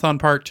Shyamalan-a-thon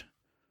part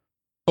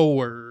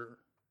 4,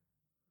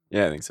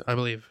 Yeah, I think so. I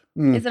believe.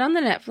 Mm. Is it on the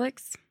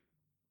Netflix?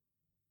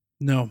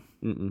 No,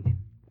 Mm-mm.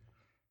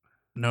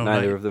 no,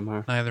 Neither of them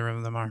are. neither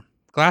of them are.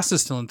 Glass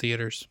is still in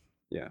theaters.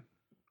 Yeah.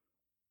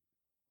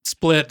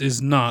 Split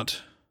is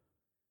not.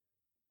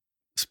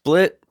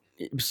 Split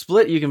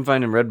you can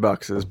find in red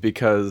boxes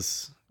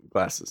because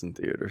Glass is in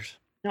theaters.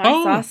 No,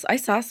 Oh. I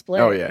saw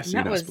Split. Oh, yeah, and so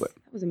you know was Split.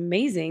 that was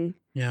amazing.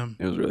 Yeah,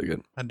 It was really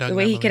good. I dug The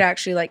way that he movie. could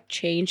actually like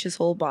change his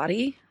whole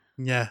body.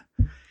 Yeah.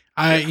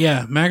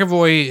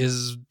 McAvoy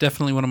is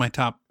definitely one of my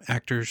top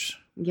actors.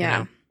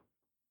 Yeah.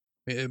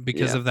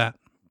 Because Yeah. of that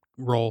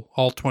role,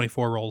 all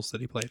 24 roles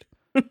that he played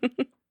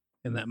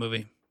in that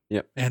movie.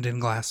 Yep. And in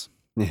Glass.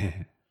 Yeah.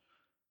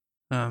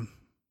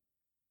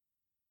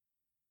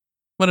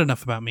 But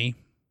enough about me.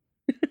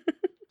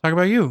 Talk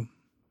about you.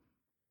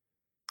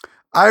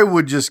 I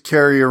would just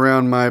carry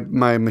around my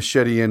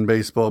machete and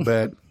baseball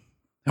bat.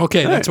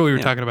 Okay, that's what we were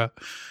Yeah. talking about.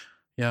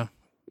 Yeah.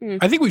 Mm.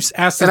 I think we've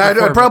asked this And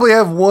before, I'd probably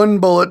have one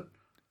bullet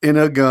in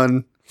a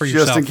gun For just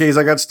yourself. in case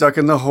I got stuck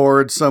in the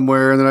horde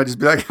somewhere. And then I'd just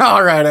be like,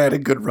 all right, I had a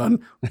good run.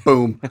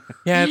 Boom. but-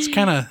 yeah, it's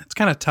kind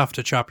of tough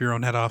to chop your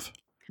own head off.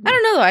 I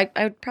don't know though.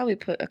 I would probably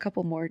put a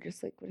couple more.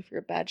 Just like, what if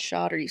you're a bad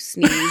shot or you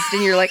sneezed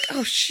and you're like,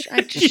 oh,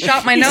 I just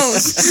shot my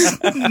nose.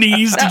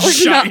 Sneezed That and was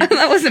shot not. you.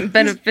 That wasn't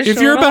beneficial.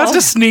 If you're at about all.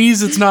 to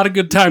sneeze, it's not a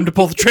good time to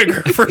pull the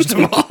trigger. First of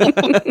all,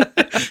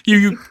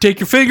 you take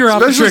your finger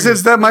off the Especially trigger.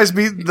 since that might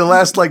be the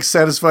last like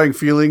satisfying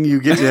feeling you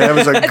get to have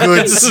is a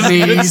good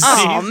sneeze.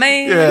 oh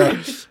man.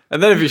 Yeah.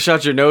 And then if you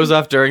shut your nose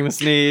off during the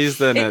sneeze,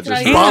 then it It's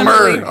just not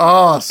Bummer. Exactly.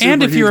 Oh, super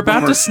And if you're huge about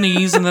bummer. to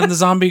sneeze and then the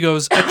zombie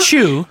goes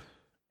achoo,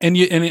 and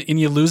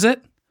you lose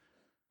it,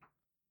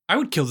 I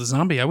would kill the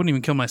zombie. I wouldn't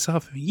even kill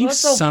myself. You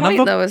What's the son point,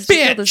 of a though, is to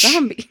kill the bitch!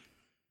 zombie.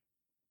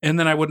 And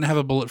then I wouldn't have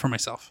a bullet for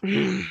myself.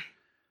 But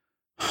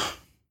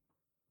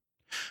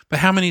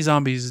how many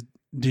zombies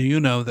do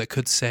you know that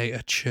could say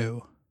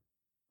achoo?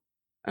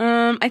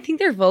 I think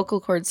their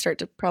vocal cords start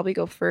to probably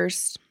go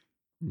first,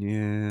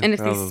 Yeah. and if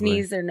probably. they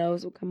sneeze, their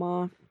nose will come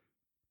off.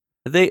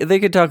 They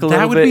could talk a That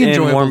little would bit be in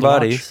enjoyable Warm to watch.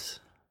 Bodies.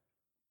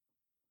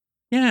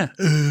 Yeah.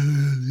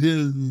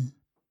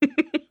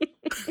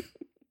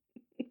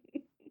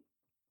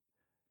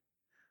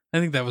 I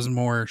think that was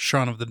more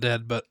Shaun of the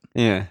Dead, but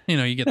Yeah.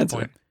 you get That's the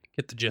point.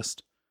 Get the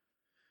gist.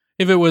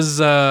 If it was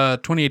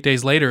 28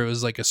 days later, it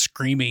was like a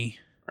screamy,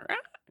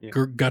 Yeah.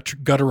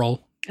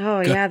 guttural.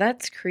 Oh Good. yeah,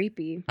 that's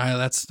creepy.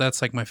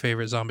 That's like my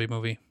favorite zombie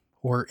movie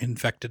or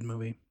infected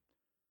movie.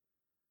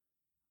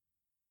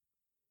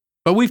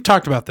 But we've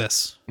talked about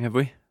this. Have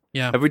we?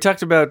 Yeah. Have we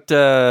talked about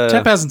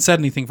Tep hasn't said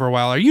anything for a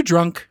while. Are you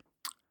drunk?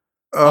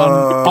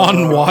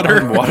 On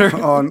water? On water?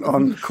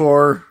 on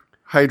core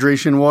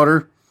hydration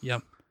water. Yeah.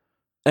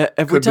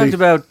 have we Could talked be.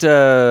 about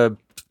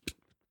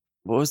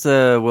what was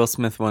the Will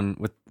Smith one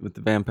with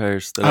the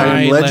vampires? The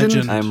I Am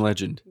Legend? I Am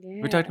Legend.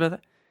 Yeah. We talked about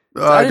that?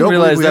 I I didn't don't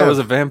realize believe we that have. was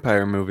a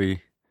vampire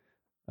movie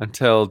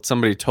until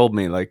somebody told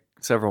me like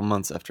several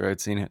months after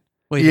I'd seen it.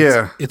 Wait,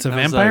 Yeah. it's a I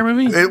was vampire like-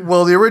 movie?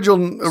 Well, the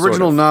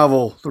original of.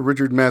 novel, the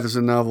Richard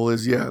Matheson novel,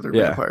 is they're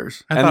Yeah.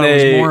 vampires. I and thought it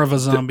they- was more of a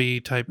zombie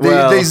type. They,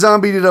 Well- they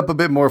zombied it up a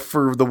bit more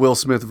for the Will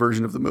Smith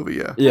version of the movie.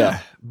 Yeah, Yeah,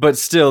 but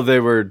still they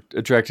were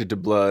attracted to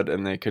blood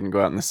and they couldn't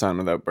go out in the sun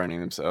without burning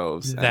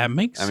themselves. That And,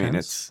 makes I mean,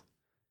 sense.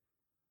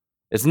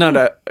 it's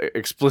not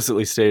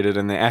explicitly stated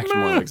and they act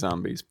more like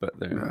zombies, but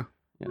they're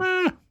Yeah.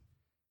 Meh.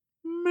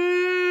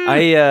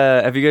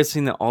 Meh. have you guys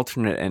seen the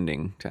alternate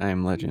ending to I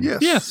Am Legend? Yes.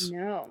 Yes.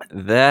 No.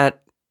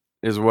 That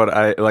is what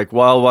I like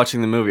while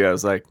watching the movie. I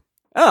was like,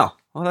 oh,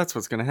 well, that's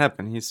what's gonna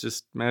happen. He's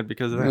just mad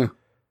because of that. Yeah.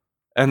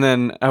 And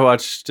then I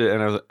watched it,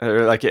 and I was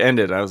like, it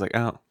ended. I was like,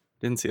 oh,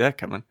 didn't see that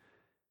coming.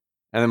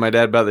 And then my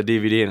dad bought the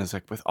DVD, and it's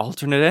like with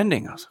alternate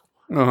ending. I was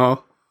like, Uh huh.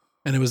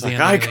 And it was the Like,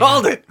 end. I of the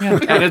called day. it. Yeah.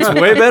 And it's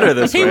way better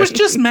this He way. was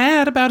just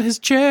mad about his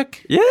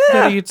chick that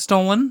yeah. he had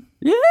stolen.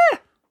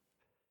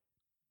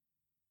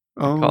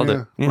 Oh, Called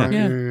yeah. it. Yeah.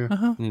 Yeah.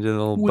 Uh-huh. You did a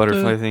little With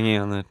butterfly the- thingy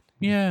on that.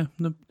 Yeah,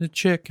 the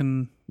chick,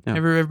 and Yeah.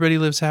 everybody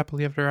lives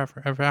happily after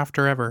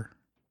ever.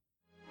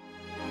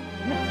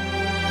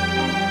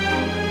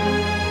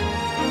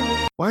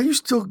 Why are you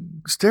still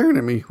staring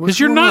at me? What's Because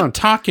you're going not on?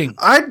 talking.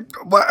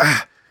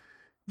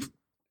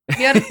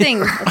 You had a thing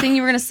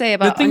you were going to say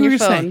about thing on you your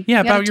were gonna say. phone. Yeah, You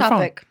had about a your phone.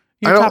 topic.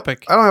 Your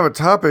topic. I don't have a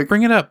topic.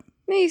 Bring it up.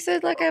 No, you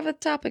said like I have a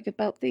topic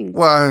about things.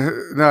 Well,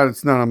 no,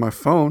 it's not on my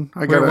phone.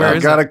 I got, Where I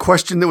is got it? a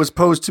question that was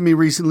posed to me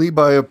recently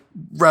by a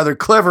rather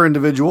clever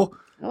individual.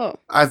 Oh,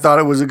 I thought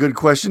it was a good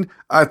question.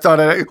 I thought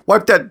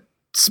wipe that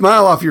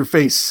smile off your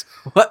face.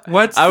 What?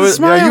 What's I the was,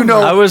 smile? Yeah, you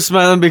know. I was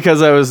smiling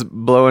because I was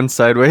blowing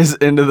sideways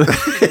into the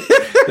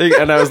thing,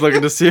 and I was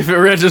looking to see if it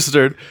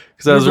registered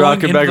because I You're was blowing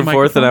rocking into back the and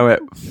forth, and I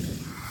went.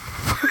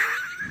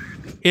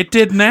 It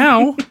did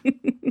now.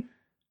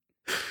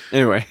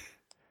 Anyway,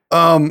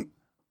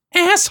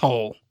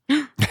 Asshole.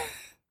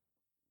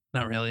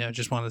 Not really. I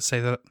just wanted to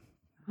say that.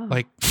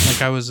 Like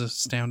I was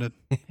astounded.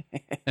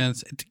 And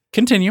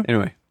continue.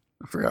 anyway,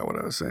 I forgot what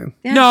I was saying.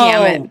 damn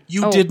No, it.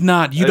 you Oh, did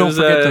not. You don't was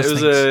forget a, those it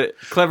was things.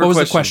 a clever What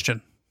was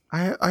question. the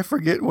question? I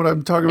forget what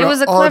I'm talking It about.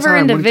 was a all the clever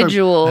time. What are you talking-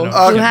 individual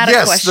I who know. had a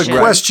yes, question. the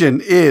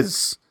question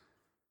is.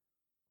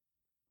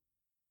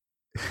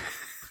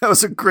 That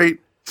was a great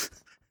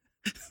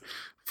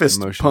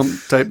fist Emotion. pump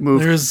type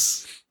move.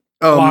 There's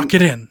lock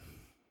it in.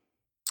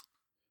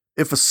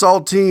 If a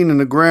saltine and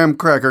a graham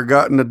cracker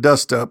got in a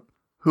dust up,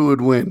 who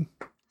would win?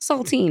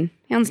 Saltine,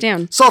 hands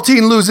down.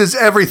 Saltine loses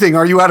everything.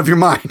 Are you out of your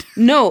mind?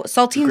 No,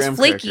 saltine's Graham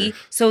flaky,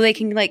 cracker. so they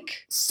can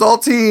like.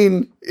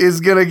 Saltine is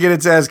gonna get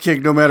its ass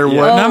kicked no matter Yeah.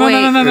 what. No, no, wait,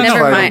 no, no, no, never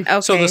no. mind.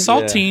 Okay. So the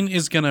saltine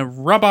is going to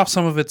rub off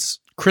some of its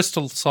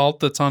crystal salt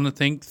that's on the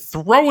thing,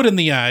 throw it in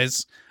the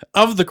eyes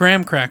of the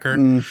graham cracker,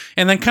 and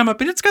then come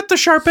up. And it's got the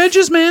sharp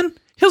edges, man.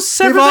 He'll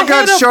sever They've all the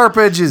head got off. sharp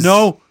edges.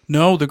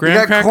 No, the graham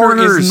got cracker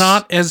corners. is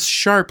not as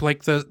sharp.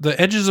 Like the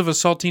edges of a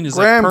saltine is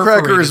graham like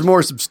cracker perforated. is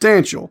more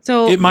substantial.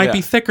 So It might Yeah.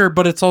 be thicker,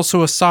 but it's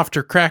also a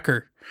softer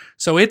cracker.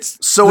 So it's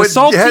So the it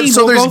saltine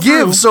so will there's go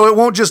give, through, so it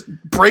won't just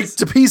break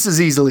to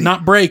pieces easily.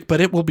 not break, but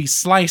it will be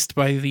sliced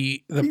by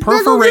the gonna get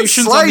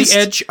perforations on the sliced.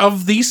 edge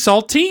of the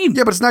saltine.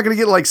 Yeah, but it's not going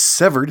to get like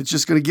severed. It's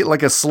just going to get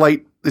like a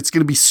slight. It's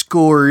going to be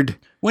scored.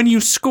 When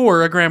you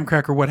score a graham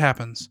cracker, what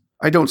happens?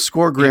 I don't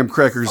score graham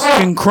crackers.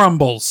 It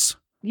crumbles.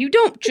 you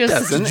don't just.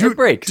 doesn't. It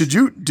breaks. Did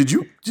you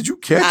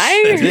catch?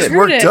 I He's heard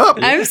worked it. up.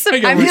 I'm I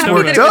got happy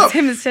worked that up. it was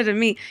him instead of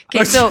me.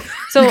 Okay, so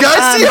You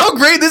guys see how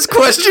great this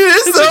question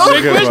is, Good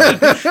though.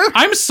 question.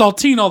 I'm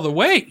saltine all the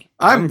way.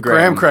 I'm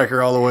graham graham.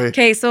 cracker all the way.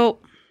 okay, so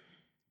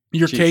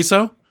You're Jeez.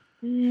 queso?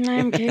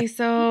 I'm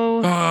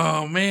queso.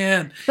 Oh,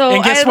 man. So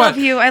And guess I what? love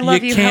you. I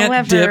love you. can't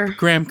However, dip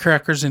graham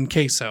crackers in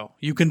queso.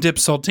 You can dip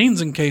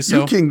saltines in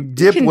queso. You can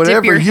dip can dip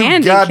whatever your you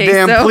hand in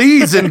goddamn queso.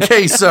 please in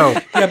queso.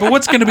 Yeah, but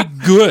what's going to be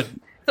good?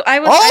 so I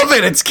was. All of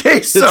it, it's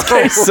queso.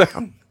 So,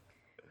 Do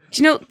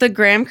you know the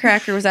graham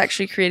cracker was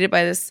actually created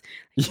by this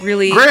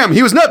really Graham,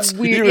 he was nuts.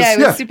 weird? He was- yeah, it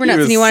was yeah, super he nuts,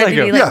 was and he wanted to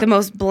psycho. be like Yeah. the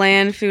most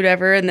bland food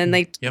ever, and then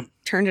they Yep.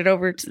 turned it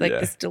over to like Yeah.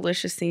 this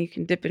delicious thing you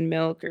can dip in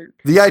milk or.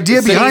 The idea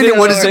The same behind thing it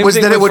was, with- was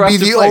same that thing it would with be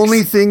the Frosted Flakes.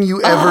 only thing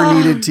you ever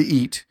needed to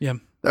eat. Yeah.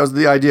 That was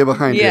the idea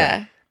behind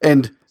Yeah. it.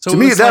 And So to it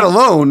me, was that like-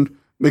 alone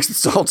makes it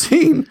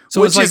saltine,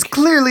 So which it's is like-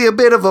 clearly a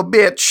bit of a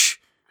bitch.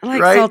 I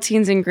like Right?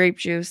 saltines and grape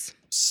juice.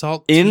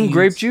 Saltines. in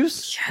grape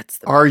juice? Yeah, it's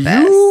the Are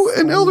best. you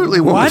an elderly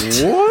woman?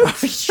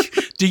 What?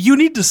 Do you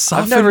need to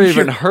soften I've never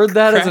even your heard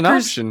that as an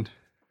crackers? option.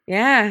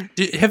 Yeah,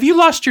 Have you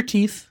lost your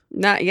teeth?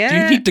 not yet. Do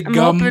you need to I'm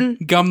gum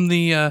hoping-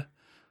 the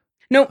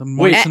Nope. the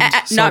moistened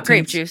Not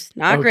grape saltines? juice.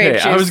 Not Okay, grape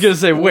juice. I was gonna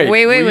say, wait,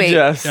 wait, we wait.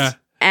 just- Yeah.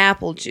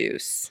 Apple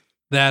juice.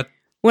 That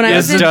When I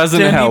Yes, was in,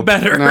 doesn't any help.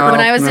 better. No.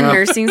 when I was in no.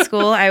 nursing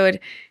school, I would,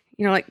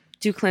 like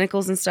do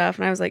clinicals and stuff,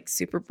 and I was like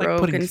super Like broke,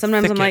 putting and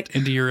sometimes I'm thicket like,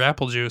 into your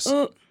apple juice.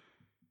 oh,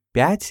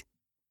 5,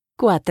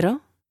 4,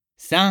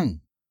 3,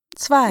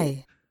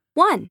 2,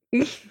 1.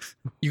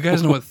 You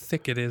guys know what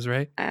thicket is,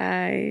 right?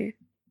 I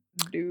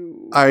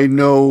do. I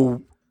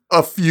know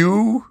a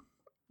few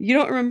You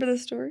don't remember the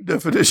story?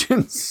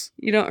 definitions.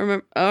 You don't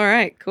remember? All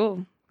right,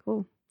 cool.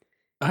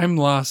 I'm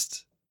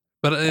lost.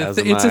 But As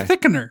it's am a I.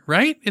 thickener,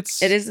 right? It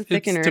is a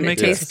thickener, to and it make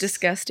tastes Yes.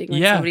 disgusting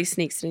when Yeah. somebody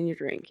sneaks it in your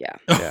drink. Yeah.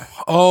 Yeah.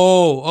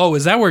 Oh,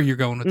 is that where you're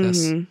going with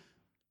this? Mhm. I ain't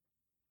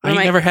I'm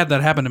like- never had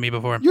that happen to me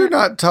before. You're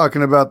not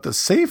talking about the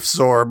safe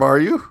sorb, are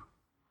you?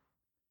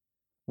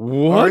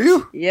 What? Are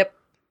you? Yep.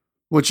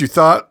 What you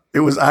thought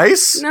it was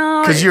ice?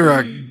 No. Because you're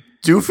a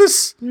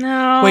doofus?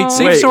 No. Wait,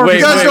 safe Wait, sorb wait,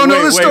 is- You guys wait, don't know wait,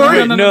 the wait, story?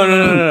 wait.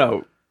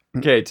 No.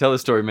 Okay, tell the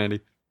story,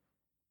 Mandy.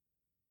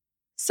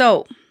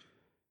 So.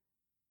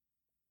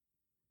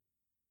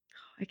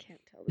 I can't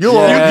tell. You'll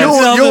Yeah.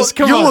 Tell you'll this,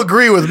 come you'll on.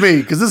 agree with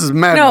me because this is No.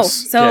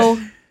 madness. So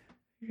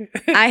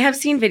I have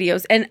seen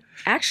videos, and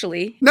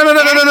actually, No.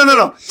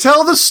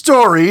 Tell the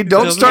story.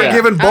 Don't start Yeah.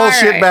 giving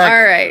bullshit All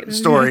back right.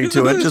 story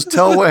to it. Just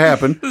tell what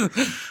happened.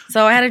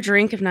 So I had a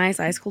drink of nice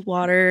ice cold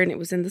water, and it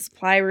was in the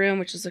supply room,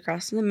 which is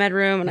across from the med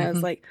room. And I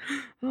was like,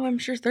 "Oh, I'm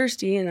sure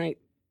thirsty." And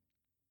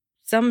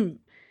some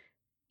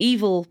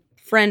evil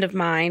friend of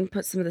mine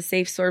put some of the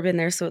safe sorb in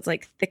there, so it's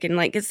like thick and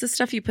like it's the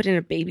stuff you put in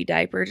a baby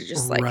diaper to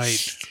just like.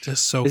 Right.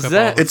 Just soak Is up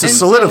that- all the It's a And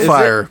so-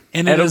 solidifier.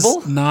 and it is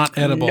edible? not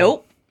edible.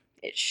 Nope,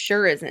 it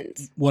sure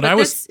isn't. What But I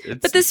was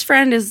but this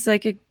friend is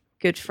like a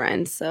good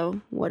friend.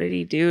 So what did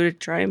he do to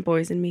try and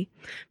poison me?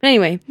 But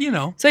anyway,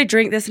 so I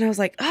drank this, and I was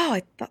like, "Oh,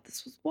 I thought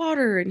this was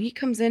water." And he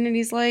comes in, and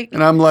he's like,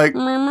 And I'm like,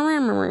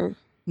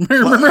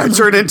 I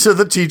turn into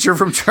the teacher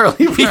from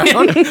Charlie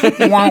Brown,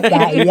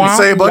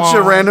 say a bunch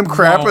of random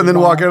crap, and then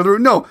walk out of the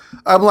room. No,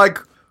 I'm like,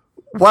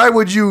 why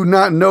would you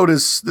not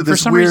notice that For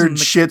this some weird reason,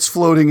 the- shit's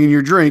floating in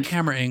your drink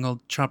camera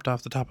angle chopped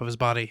off the top of his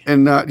body.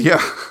 and not,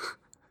 yeah.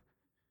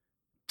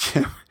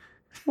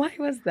 Why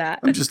was that?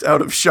 I'm just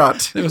out of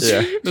shot. It was,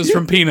 Yeah. it was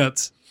from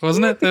Peanuts,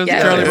 wasn't it? That was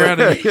Yeah. Charlie Brown.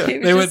 And Yeah.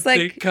 It was They just they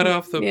like- cut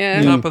off the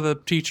Yeah. top of the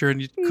teacher,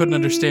 and you couldn't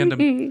understand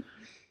him.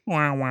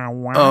 Wow, wow,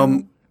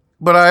 wow.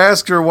 But I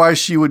asked her why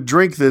she would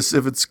drink this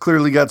if it's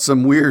clearly got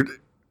some weird,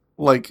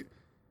 like,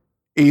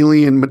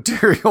 alien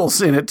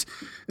materials in it.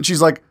 And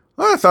she's like,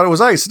 "Oh, I thought it was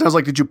ice." And I was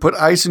like, "Did you put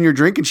ice in your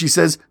drink?" And she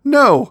says,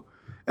 "No."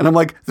 And I'm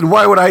like, "Then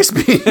why would ice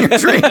be in your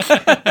drink?"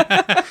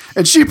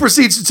 And she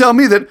proceeds to tell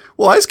me that,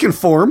 well, ice can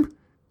form.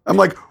 I'm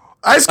like,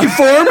 "Ice can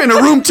form in a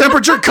room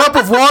temperature cup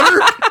of water?"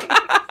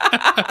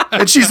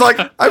 And she's like,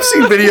 "I've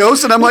seen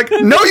videos." And I'm like,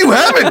 "No, you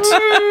haven't.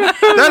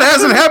 That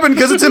hasn't happened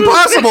because it's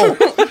impossible."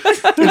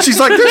 And she's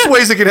like, "There's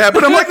ways it can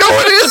happen." I'm like, "No,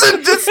 it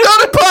isn't. It's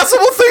not a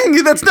possible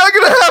thing. That's not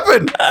going to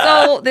happen."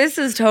 So this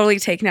is totally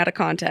taken out of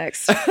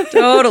context.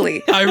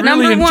 Totally. I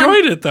really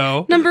enjoyed it,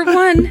 though. Number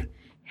one,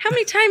 how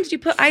many times do you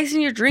put ice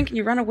in your drink and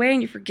you run away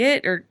and you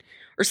forget, or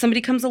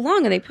somebody comes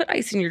along and they put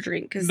ice in your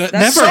drink? Because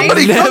Never.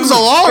 Somebody comes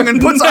along and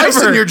puts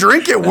ice in your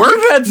drink at work.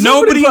 Had somebody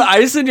Nobody- put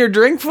ice in your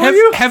drink for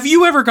you? Have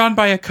you ever gone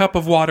by a cup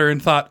of water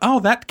and thought, "Oh,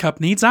 that cup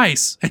needs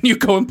ice," and you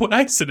go and put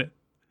ice in it?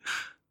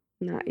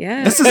 Not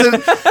yet. This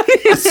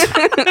is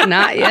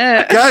Not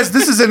yet. guys.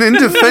 This is an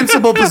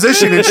indefensible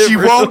position, and she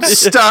won't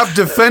stop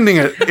defending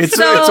it. It's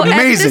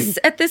amazing.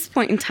 At this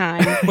point in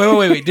time,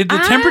 Wait. Did the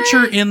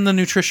temperature in the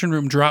nutrition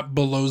room drop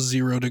below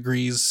 0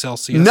 degrees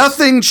Celsius?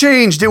 Nothing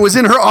changed. It was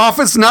in her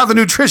office, not the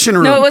nutrition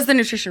room. no, it was the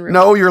nutrition room.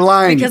 No, you're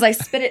lying. Because I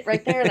spit it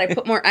right there and I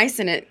put more ice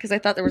in it because I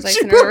thought there was ice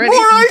she in it put already.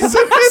 more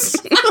ice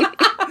in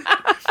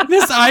it.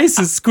 This ice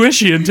is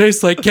squishy and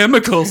tastes like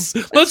chemicals.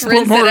 Let's put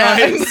Rinse more it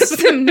out and ice. put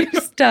some new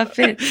stuff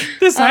in.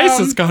 This ice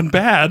has gone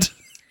bad.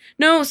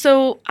 No,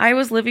 so I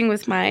was living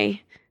with my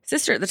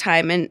sister at the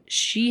time, and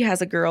she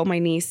has a girl, my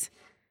niece,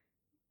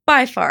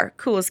 by far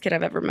coolest kid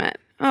I've ever met.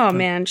 Oh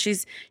man,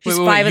 she's Wait,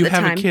 5 at you the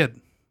have time. a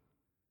kid.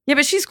 Yeah,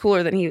 but she's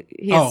cooler than he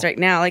is Oh. right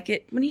now.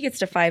 Like when he gets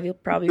to 5, he'll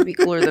probably be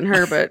cooler than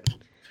her. But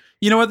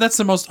You know what? That's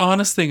the most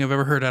honest thing I've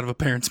ever heard out of a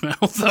parent's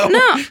mouth, though.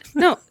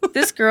 no,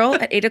 this girl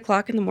at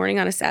 8:00 in the morning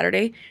on a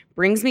Saturday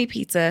brings me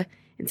pizza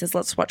and says,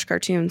 "Let's watch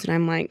cartoons," and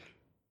I'm like,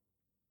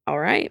 "All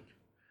right,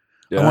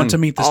 I want to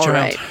meet this all child.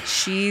 right."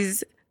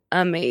 She's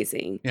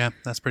amazing. Yeah,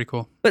 that's pretty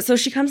cool. But so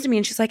she comes to me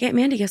and she's like, "Hey,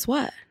 Mandy, guess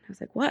what?" I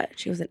was like, "What?"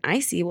 She goes, "An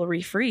icy will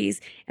refreeze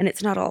and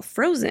it's not all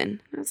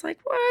frozen." I was like,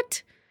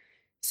 "What?"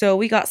 So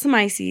we got some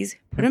ices,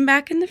 put them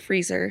back in the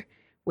freezer,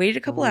 waited a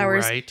couple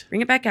hours, Right.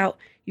 bring it back out.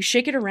 You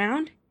shake it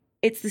around,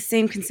 it's the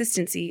same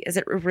consistency as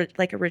it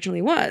like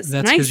originally was.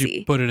 That's an because icy.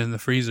 you put it in the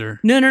freezer.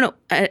 No. No,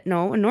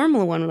 a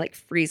normal one would like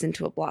freeze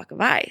into a block of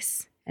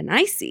ice. An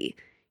icy,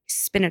 you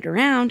spin it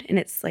around and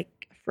it's like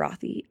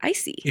frothy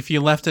icy. If you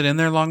left it in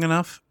there long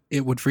enough,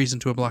 it would freeze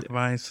into a block of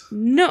ice.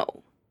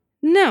 No.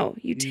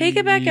 You take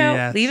it back Yes.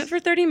 out, leave it for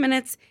 30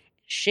 minutes,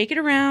 shake it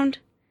around.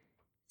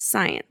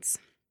 Science.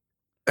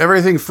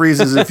 Everything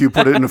freezes if you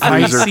put it in a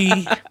freezer.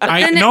 Icy.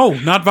 then No,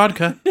 not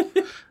vodka.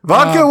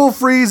 Vodka will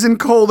freeze in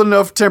cold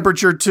enough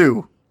temperature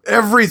too.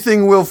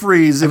 Everything will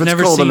freeze if I've it's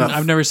never cold seen. enough.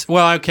 I've never.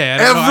 Well, okay. I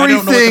don't know what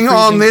the Everything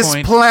on freezing this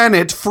point-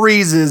 planet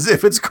freezes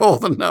if it's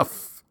cold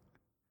enough.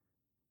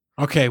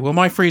 Okay. Well,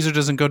 my freezer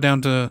doesn't go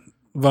down to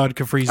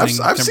vodka freezing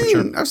I've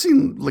temperature.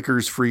 seen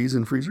liquors freeze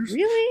in freezers.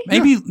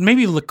 Really?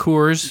 Maybe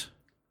liqueurs,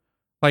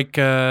 like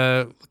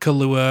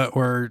Kahlua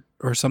or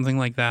something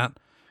like that.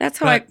 That's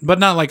how But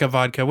not like a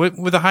vodka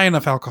with a high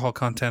enough alcohol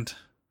content.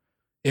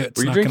 It's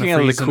Were you not gonna drinking a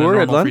freeze in liqueur at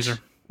normal lunch? freezer.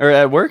 Or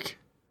at work?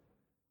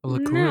 A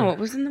liqueur. No, it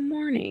was in the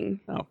morning.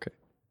 Oh, okay.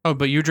 Oh,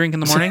 but you drink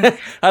in the morning?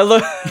 I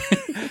love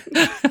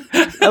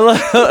I love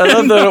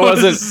that it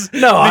wasn't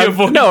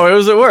no, it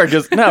was at work.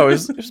 It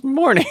was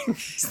morning.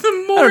 It's the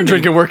I morning. don't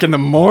drink at work in the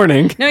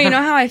morning. No, you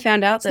know how I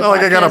found out that Not like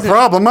I vodka got a doesn't-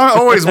 problem. I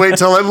always wait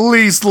till at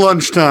least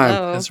lunchtime.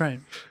 Oh. That's right.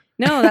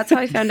 No, that's how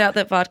I found out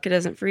that vodka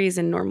doesn't freeze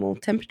in normal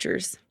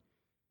temperatures.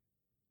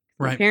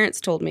 My Right. parents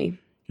told me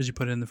Because you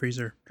put it in the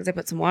freezer. because I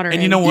put some water in.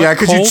 And you know what? Yeah,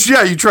 because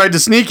you tried to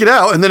sneak it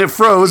out and then it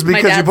froze My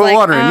because you dad's put like,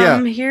 water in.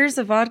 Yeah. Here's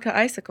a vodka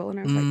icicle. And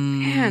I was like,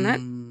 man,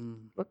 that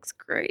looks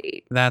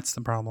great. That's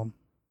the problem.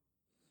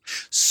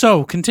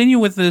 So, continue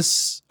with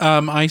this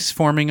ice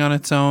forming on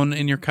its own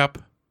in your cup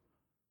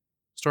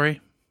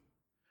story.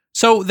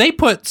 So, they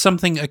put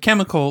a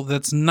chemical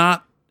that's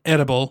not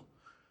edible,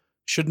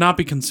 should not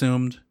be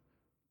consumed,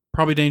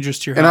 probably dangerous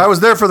to your health. And I was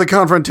there for the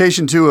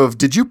confrontation too of,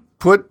 did you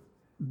put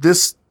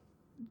this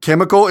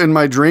chemical in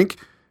my drink?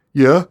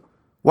 Yeah.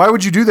 Why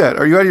would you do that?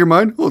 Are you out of your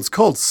mind? Well, it's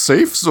called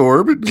Safe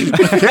Sorb. It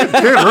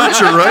can't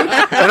hurt you, right?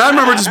 And I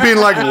remember just being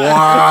like,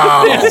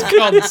 wow. It's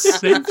called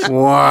Safe.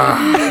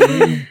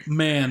 Wow.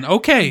 Man,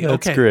 okay. That's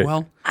okay. great.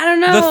 Well, I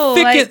don't know.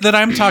 the thicket that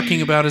I'm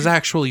talking about is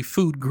actually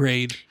food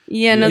grade.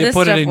 Yeah, no, You this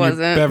put stuff it in wasn't.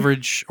 your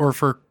beverage or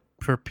for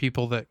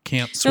people that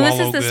can't No, swallow this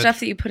is the good. stuff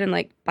that you put in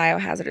like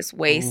biohazardous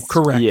waste.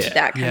 Correct. Yeah.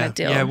 That kind Yeah, of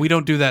deal. yeah, we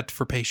don't do that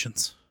for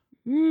patients.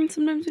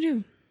 Sometimes we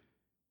do.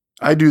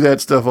 I do that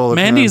stuff all the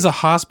time. Mandy's a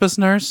hospice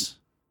nurse.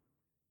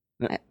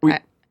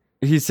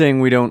 He's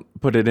saying we don't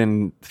put it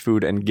in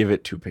food and give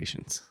it to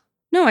patients.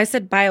 No, I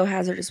said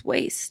biohazardous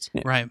waste.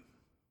 Right.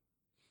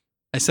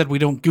 I said we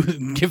don't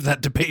give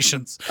that to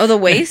patients. Oh, the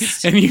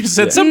waste? And you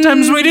said Yeah.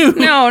 sometimes we do.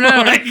 No.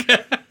 Like-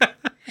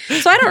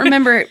 So I don't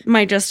remember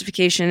my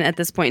justification at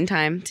this point in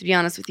time, to be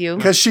honest with you.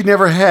 Because she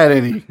never had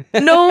any.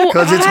 No,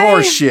 Because it's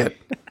horse shit.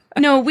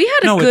 No, we had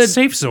a no, good. it's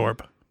Safe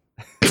Sorb.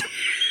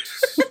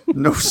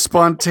 No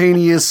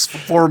spontaneous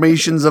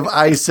formations of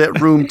ice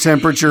at room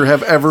temperature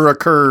have ever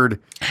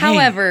occurred.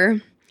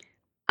 However,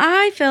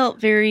 I felt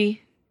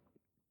very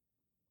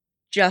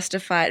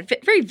justified,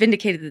 very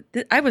vindicated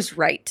that I was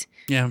right.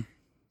 Yeah.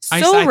 So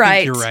I think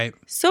right. you're right.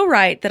 So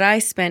right that I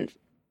spent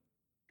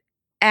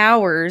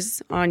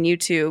hours on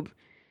YouTube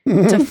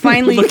to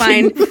finally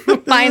find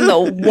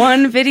the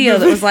one video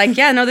that was like,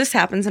 yeah, no, this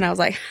happens. And I was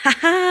like,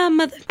 haha,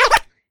 mother.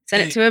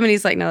 Sent it to him and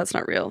he's like, no, that's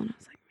not real. And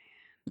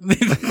I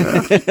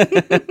was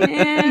like,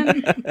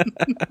 man.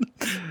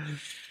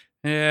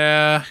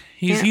 Yeah.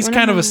 He's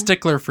kind of a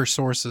stickler for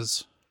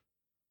sources.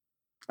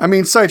 I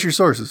mean, cite your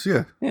sources.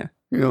 Yeah. Yeah.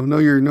 Know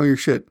your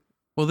shit.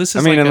 Well, this I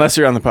is mean, like unless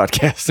you're on the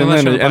podcast, and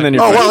Unless then you're on the and then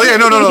you're. Oh, well, yeah.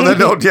 No. That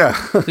don't.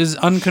 Yeah. this is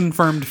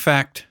unconfirmed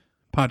fact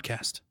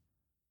podcast.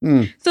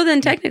 So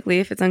then technically,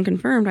 if it's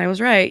unconfirmed, I was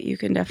right. You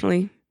can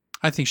definitely,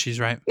 I think she's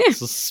right.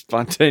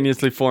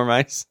 Spontaneously form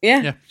ice.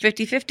 Yeah.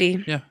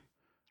 50-50. Yeah.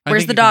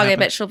 Where's the dog? I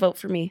bet she'll vote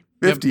for me.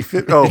 50.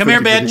 Oh, Come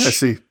here, 50, bitch. I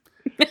see.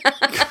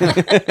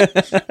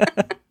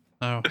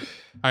 Oh,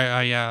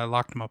 I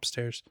locked him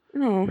upstairs.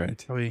 Oh,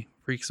 Right. Probably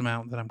freaks him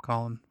out that I'm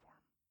calling.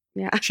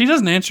 yeah. She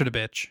doesn't answer to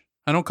bitch.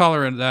 I don't call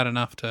her that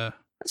enough to.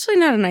 That's really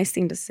not a nice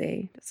thing to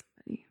say to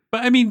somebody.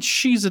 But I mean,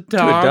 she's a To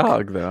dog. a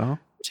dog, though.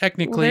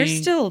 Technically Well, they're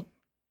still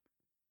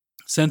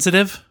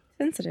sensitive.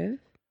 sensitive.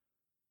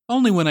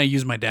 Only when I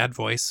use my dad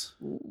voice.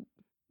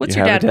 What's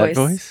You your have dad, a dad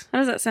voice? voice? How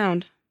does that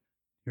sound?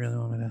 You really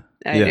want me to?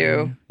 I Yeah.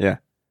 do. Yeah.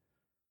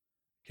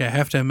 Okay, I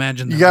have to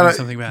imagine You them doing gotta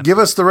something bad. give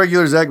us the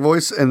regular Zach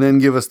voice and then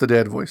give us the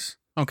dad voice.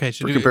 Okay,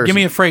 so for give comparison.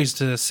 me a phrase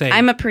to say.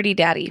 I'm a pretty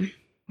daddy.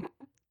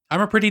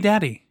 I'm a pretty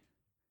daddy.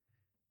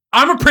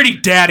 I'm a pretty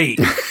daddy.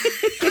 hey,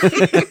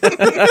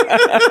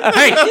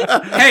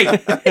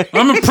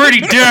 I'm a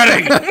pretty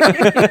daddy.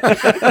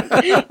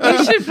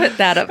 You should put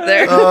that up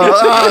there.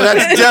 Oh,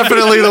 that's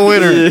definitely the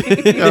winner.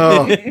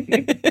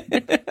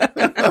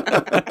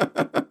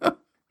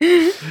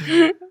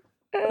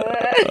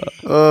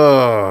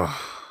 Oh.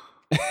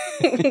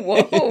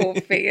 Whoa,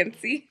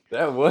 fancy.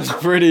 That was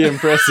pretty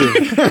impressive.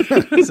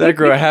 Zach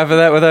wrote half of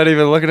that without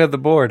even looking at the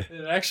board.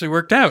 It actually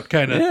worked out,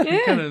 kind of. Yeah.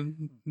 Kind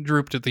of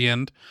drooped at the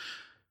end.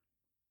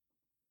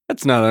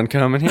 That's not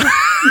uncommon here.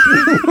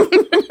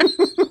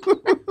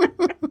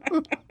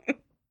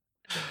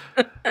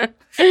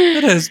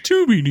 It has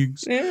two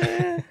meanings.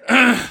 Yeah.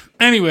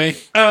 Anyway,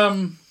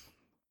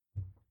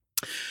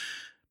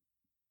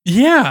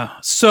 yeah.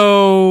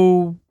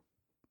 So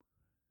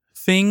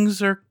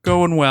things are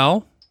going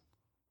well.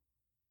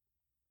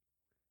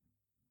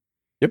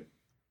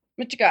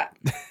 What you got?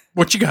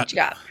 What you got? What you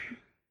got?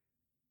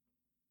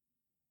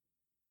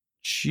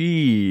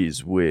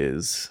 Cheese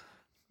whiz.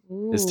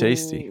 It's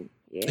tasty. Ooh,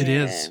 It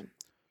is. yeah.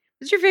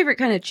 What's your favorite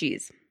kind of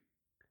cheese?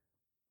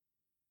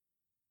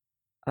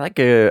 I like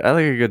a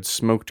good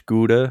smoked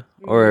Gouda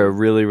or a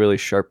really, really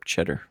sharp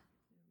cheddar.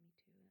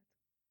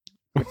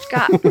 What you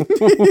got?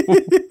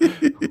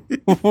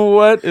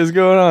 What is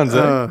going on,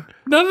 Zach?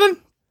 Nothing.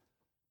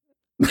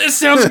 This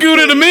sounds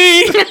good to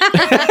me.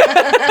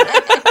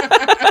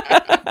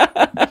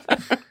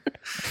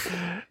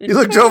 You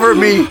looked over at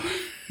me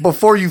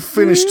before you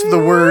finished the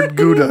word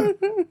Gouda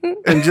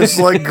and just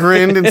like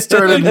grinned and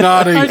started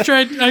nodding. I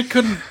tried. I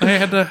couldn't. I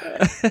had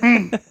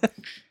to.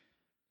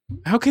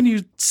 How can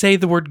you say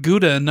the word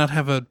Gouda and not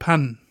have a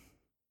pun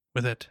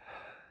with it?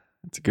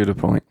 That's a good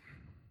point.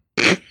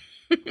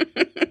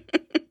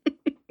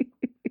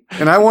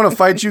 And I want to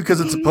fight you because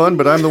it's a pun,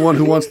 but I'm the one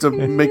who wants to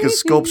make a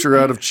sculpture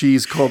out of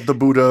cheese called the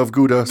Buddha of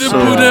Gouda. The So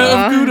Buddha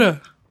of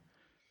Gouda.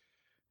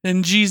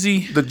 And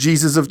Jeezy. the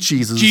Jesus of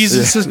cheeses.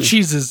 Jesus says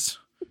cheeses.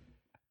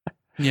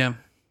 Yeah.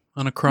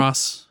 On a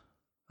cross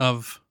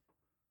of.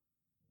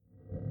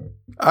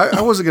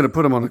 I wasn't going to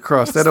put him on the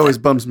cross. That always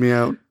bums me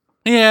out.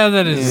 Yeah,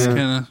 that is Yeah.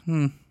 kind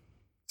of.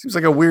 Seems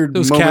like a weird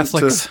Those moment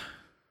Catholics.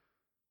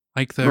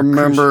 Like the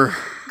remember.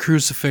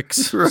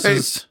 crucifix.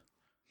 Right.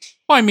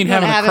 Well, I mean, You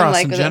wanna having a have him cross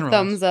like in with general. a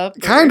thumbs up. or-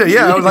 Kind of,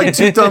 yeah. I was like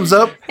 2 thumbs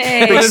up,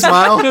 Hey. big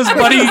smile. His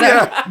buddy,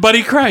 Yeah.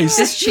 buddy Christ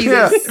This cheese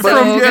Yeah, is so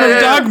from- good. yeah, yeah.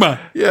 Dogma.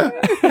 Yeah.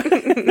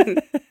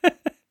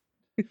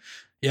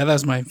 Yeah,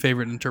 that's my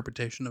favorite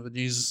interpretation of a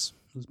Jesus,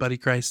 was buddy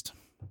Christ.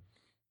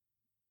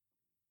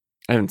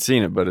 I haven't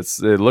seen it, but it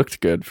looked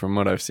good from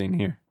what I've seen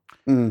here.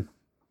 Mm.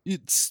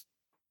 It's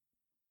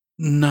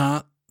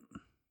not.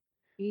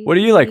 What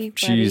do you like,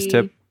 cheese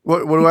tip?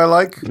 What do I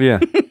like? Yeah.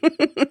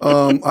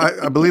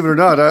 I believe it or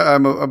not,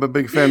 I'm a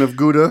big fan of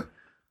Gouda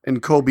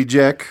and Colby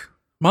Jack.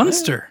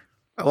 Munster.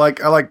 I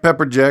like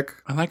pepper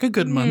jack. I like a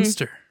good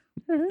Munster.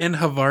 And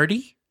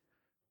Havarti.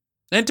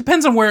 It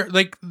depends on where,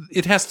 like,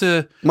 it has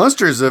to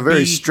Munster is a very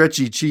Be-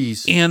 stretchy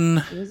cheese. in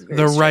It is very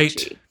the right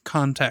stretchy.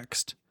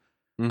 context.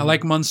 Mhm. I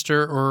like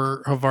Munster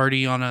or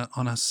Havarti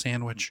on a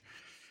sandwich.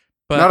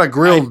 But Not a I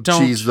grilled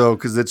don't- cheese though,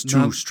 because it's too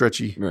Not-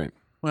 stretchy. Right.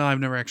 Well, I've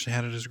never actually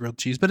had it as grilled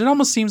cheese, but it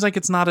almost seems like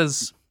it's not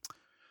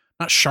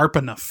sharp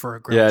enough for a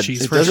grilled Yeah,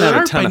 cheese. it For doesn't have a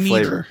sharp, ton I of need-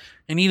 flavor.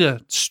 I need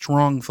a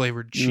strong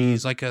flavored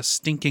cheese, like a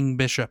stinking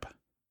bishop.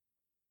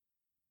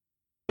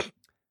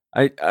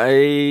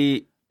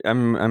 I'm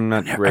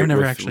not great I've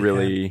never with actually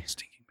really had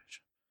stinking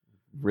bishop.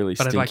 really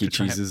but I'd like stinky to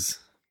try it. cheeses.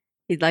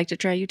 He'd like to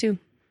try you too.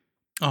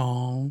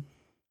 Oh.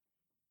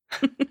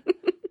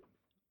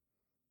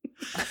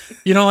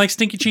 You don't like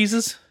stinky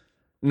cheeses?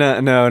 No,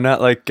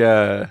 not like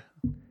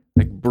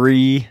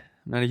brie.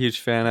 Not a huge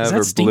fan Is of, that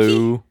or stinky?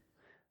 blue.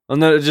 Well,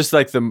 no, just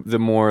like the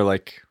more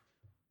like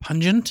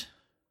Pungent?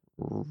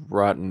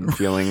 rotten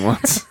feeling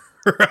ones.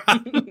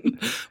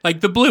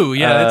 Like the blue.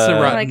 Yeah, that's a I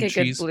I rotten like a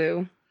cheese. good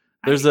blue.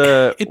 There's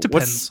a It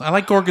depends. I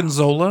like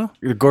gorgonzola,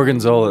 The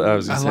gorgonzola. I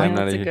was I gonna say like- I'm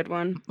not That's a a good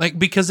one. like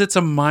because it's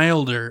a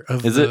milder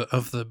of Is the it?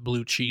 of the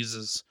blue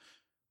cheeses.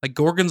 Like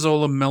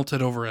gorgonzola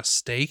melted over a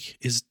steak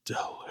is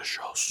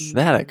delicious.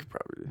 that I could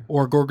probably do.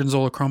 Or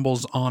gorgonzola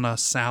crumbles on a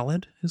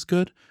salad is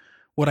good.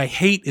 What I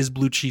hate is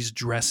blue cheese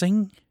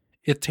dressing.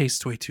 It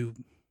tastes way too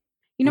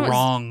You know,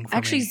 wrong. For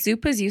actually, me.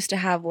 Zupas used to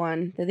have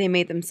one that they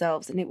made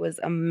themselves, and it was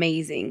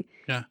amazing.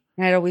 Yeah.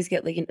 And I'd always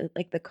get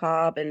like the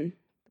Cobb and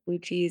blue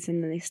cheese,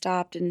 and then they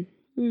stopped, and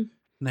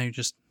Now you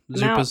just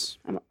I'm out. Zupas.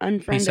 I'm Peace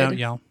unfriended. out,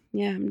 y'all.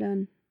 Yeah, I'm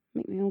done.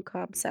 Make my own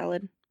Cobb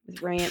salad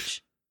with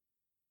ranch.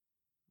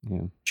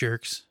 Yeah.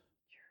 Jerks.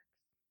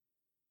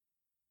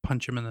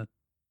 Punch him in the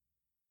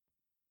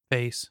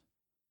face.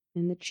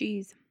 And the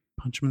cheese,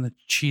 Punch him in the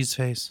cheese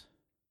face.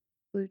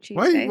 blue cheese.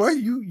 Why face.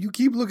 you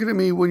keep looking at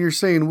me when you're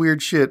saying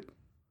weird shit?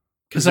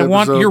 Because This I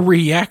want episode- your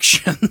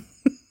reaction.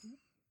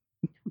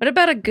 What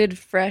about a good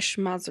fresh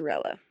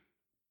mozzarella?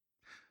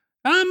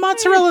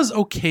 Mozzarella's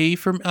okay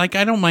for me. Like,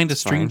 I don't mind a It's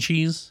string fine.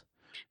 cheese.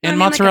 No, And I mean,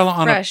 like mozzarella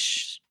on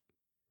fresh.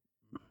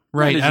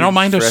 Right. Not I a don't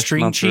mind a fresh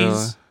string mozzarella.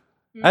 cheese.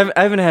 I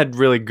haven't had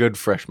really good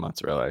fresh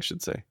mozzarella, I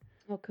should say.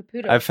 Oh,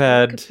 Caputo. I've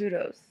had-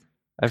 Caputos.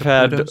 I've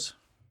had Caputos.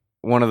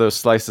 one of those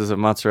slices of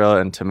mozzarella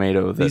and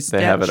tomato that These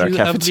they have at our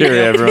statue of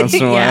cafeteria every once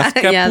in a while. yeah,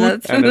 Caput-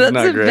 that's And it's that's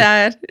not a great.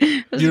 bad,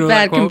 that's You know a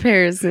that bad quote?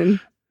 comparison.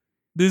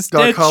 The Dark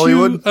Statue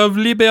Hollywood? of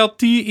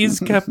Liberty is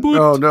kaput.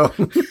 Oh no.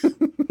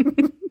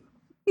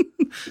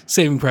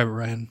 Saving Private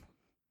Ryan.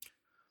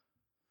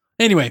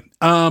 Anyway,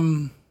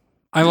 I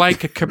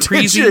like a Did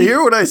caprese. you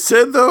hear what I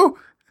said though?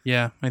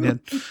 Yeah, I did.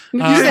 What'd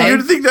you Uh, say? You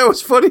didn't think that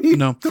was funny?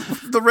 No.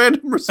 The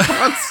random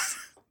response.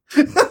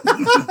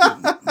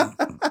 I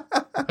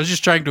was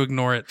just trying to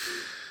ignore it.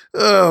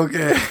 Oh,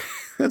 okay,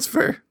 that's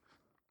fair.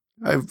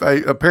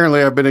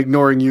 Apparently I've been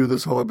ignoring you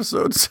this whole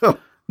episode. So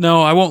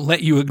No, I won't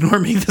let you ignore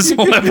me this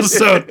whole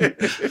episode.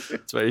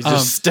 That's why he just Um,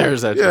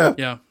 stares at you. yeah.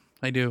 Yeah,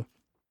 I do.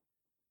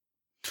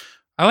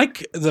 I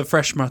like the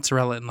fresh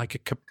mozzarella in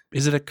like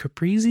is it a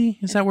caprese?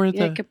 Is that where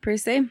Yeah, the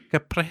caprese.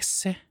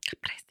 caprese?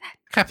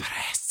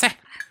 Caprese.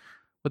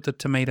 With the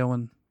tomato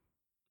and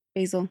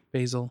Basil.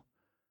 basil.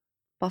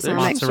 There's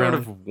Balsamic. some sort Mozzarella.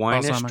 of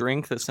wine-ish Balsamic.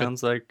 drink that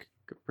sounds like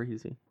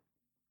caprese.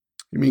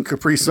 You mean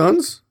Capri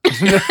Suns? Nope.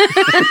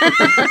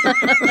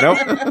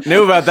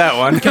 Knew about that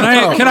one. Can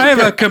I have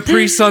a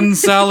Capri Sun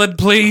salad,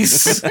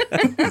 please?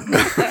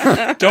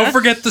 Don't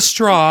forget the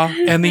straw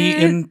and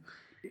the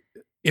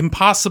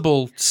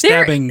impossible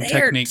stabbing they're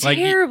technique. Like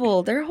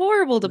terrible. They're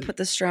horrible to put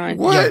the straw in.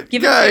 What?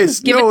 Give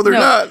Guys, no, they're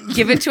not.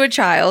 Give it to a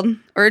child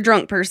or a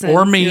drunk person.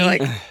 Or me. You're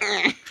like,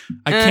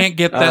 I can't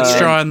get that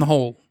straw in the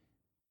hole.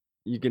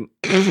 You can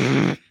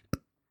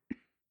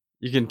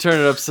turn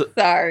it up.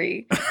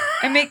 sorry.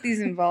 I make these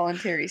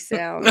involuntary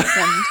sounds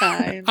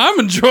sometimes. I'm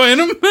enjoying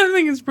them. I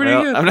think it's pretty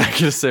good. I'm not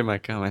gonna say my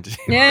comment.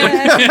 Yeah.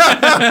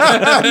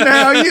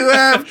 Now you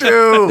have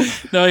to.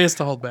 No, he has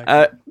to hold back.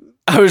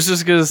 I was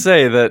just gonna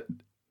say that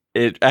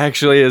it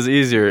actually is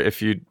easier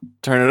if you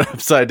turn it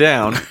upside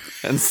down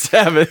and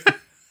stab it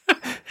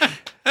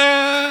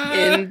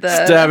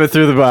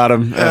through the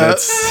bottom. And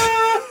it's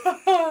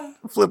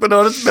Flipping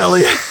on its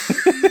belly.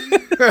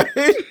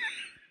 Right?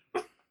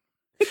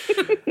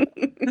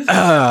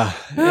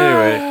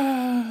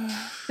 anyway.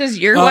 Does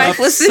your wife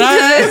listen to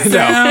Upside this?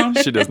 down.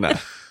 No, she does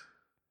not.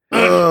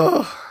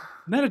 Oh.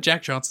 Isn't that a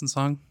Jack Johnson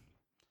song?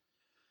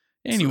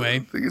 Anyway, I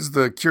think it's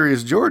the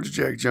Curious George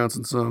Jack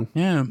Johnson song.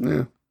 yeah.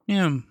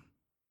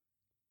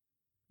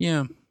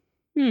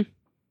 Seems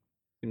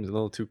a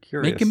little too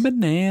curious. Making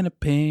banana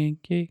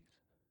pancakes.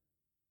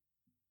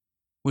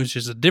 Which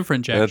is a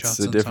different Jack That's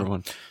Johnson a different song.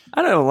 one.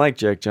 I don't like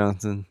Jack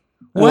Johnson.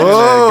 What?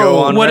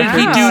 Whoa! What did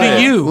he do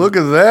to you? Look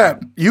at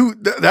that.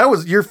 That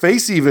was your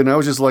face. Even I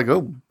was just like,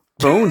 oh,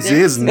 Bones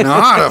is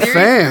not a You're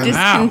fan,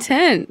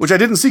 discontent. which I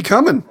didn't see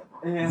coming.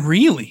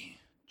 Really?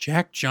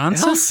 Jack It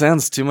Johnson? all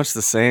sounds too much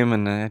the same,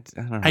 and I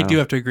don't know. I do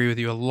have to agree with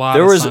you. A lot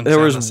There of was songs there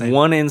sound was the same.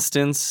 one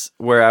instance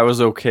where I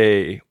was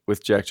okay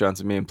with Jack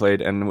Johnson being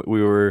played, and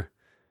we were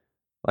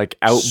like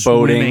out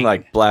boating, Swimming.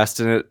 like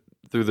blasting it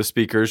through the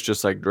speakers,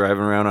 just like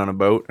driving around on a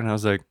boat, and I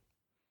was like,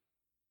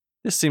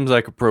 this seems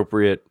like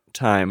appropriate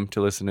time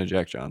to listen to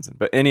Jack Johnson.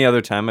 But any other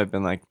time, I've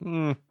been like,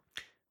 we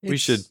It's-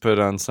 should put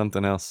on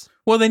something else.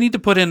 Well, they need to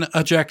put in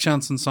a Jack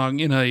Johnson song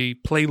in a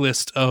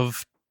playlist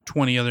of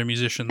 20 other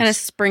musicians. Kind of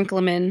sprinkle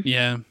them in.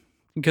 Yeah.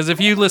 Because if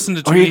you listen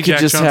to Or you 20 could Jack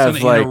just Johnson have,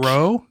 in like, a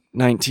row,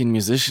 19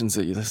 musicians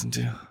that you listen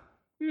to.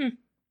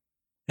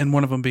 and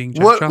one of them being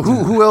Jack What?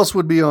 Johnson. Who else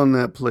would be on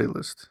that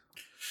playlist?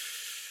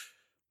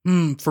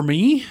 For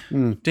me,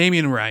 Hmm.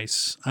 Damien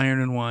Rice,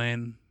 Iron and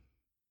Wine,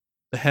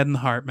 The Head and the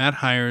Heart, Matt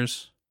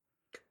Hires,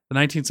 the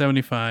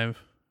 1975,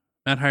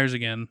 Matt Hires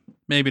again.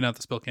 Maybe not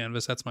the Spill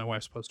Canvas. That's my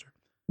wife's poster.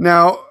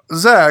 Now,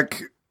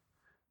 Zach.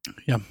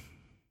 Yeah.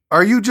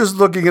 Are you just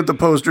looking at the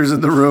posters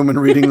in the room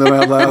and reading them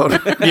out loud?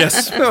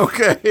 Yes.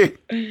 Okay.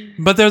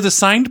 But they're the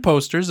signed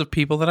posters of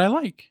people that I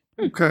like,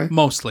 Okay.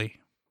 mostly.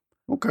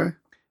 Okay.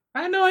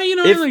 I know, I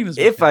like this.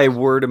 If I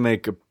were to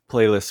make a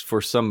playlist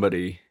for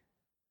somebody,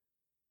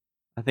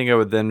 I think I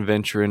would then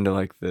venture into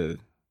like the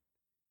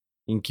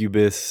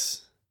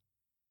Incubus.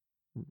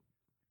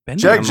 Ben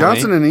Jack Emily.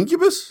 Johnson and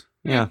Incubus?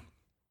 Yeah.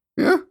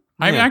 Yeah.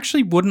 I Yeah.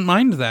 actually wouldn't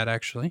mind that,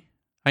 actually.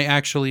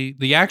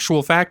 The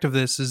actual fact of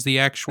this is the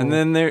actual And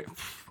then there's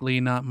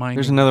not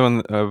minding. another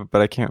one,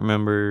 but I can't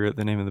remember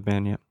the name of the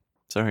band yet.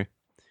 Sorry.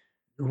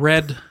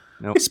 Red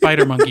Nope.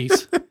 Spider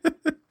Monkeys.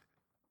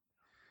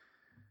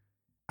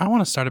 I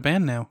want to start a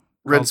band now.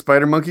 Red called,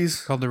 Spider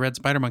Monkeys? called the Red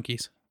Spider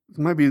Monkeys. It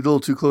might be a little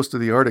too close to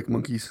the Arctic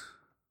Monkeys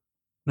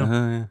No.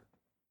 Yeah.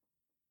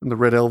 and the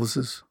Red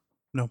Elvises.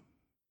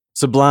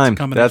 Sublime. It's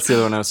coming That's up. the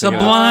other one I was thinking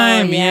of.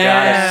 Sublime, Oh,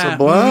 yeah.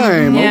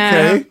 Sublime.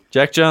 Yeah. Okay.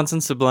 Jack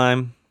Johnson,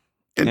 Sublime,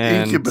 And,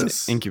 and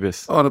Incubus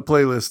Incubus. on a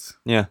playlist.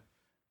 Yeah.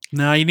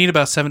 No, you need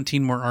about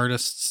 17 more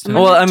artists to,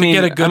 Well, I to mean,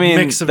 get a good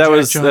mix of that Jack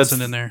was Johnson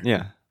that's- in there.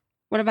 Yeah.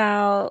 What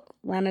about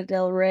Lana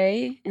Del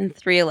Rey and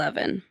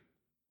 311?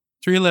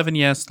 311,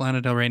 yes.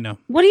 Lana Del Rey, no.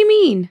 What do you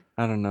mean?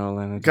 I don't know,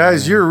 Lana. Del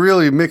Guys, Rey. you're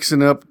really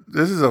mixing up.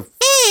 This is a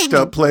f***ed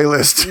up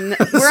playlist.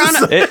 We're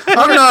on a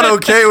I'm not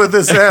okay with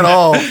this at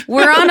all.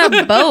 we're on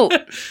a boat.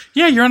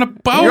 Yeah, you're on a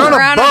boat. You're on We're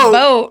a on a boat.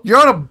 boat. You're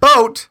on a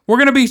boat. We're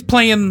going to be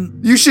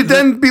playing. You should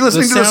then be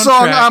listening to the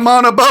song soundtrack. I'm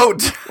on a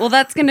boat. Well,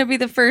 that's going to be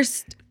the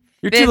first.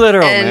 You're fifth, too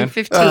literal, and man.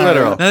 15. Too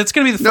literal. Now, that's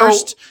going to be the No.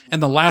 first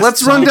and the last.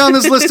 Let's song. run down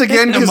this list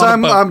again because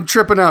I'm on a boat. I'm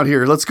tripping out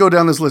here. Let's go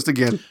down this list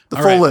again. The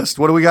All full right. list.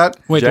 What do we got?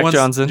 Wait, the Jack ones-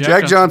 Johnson.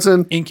 Jack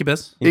Johnson,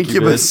 Incubus.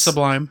 Incubus,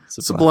 Sublime.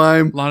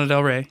 Sublime, Lana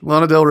Del Rey.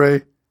 Lana Del Rey,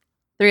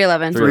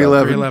 311.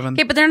 311. 311.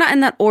 Okay, but they're not in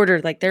that order.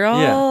 Like they're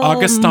all Yeah.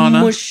 Augustana.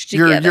 mushed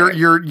You're together.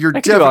 you're I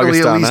can do definitely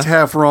at Augustana. least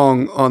half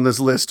wrong on this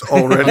list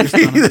already.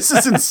 Augustana. This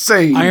is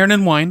insane. Iron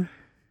and Wine.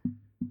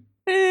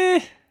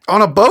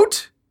 On a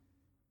boat?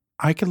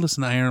 I could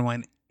listen to Iron and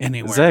Wine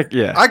anywhere. Zach,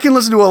 yeah. I can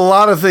listen to a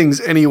lot of things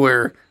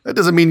anywhere. That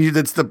doesn't mean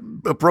that's the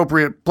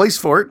appropriate place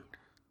for it.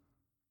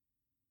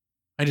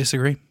 I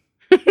disagree.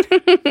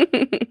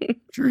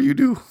 Sure you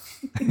do.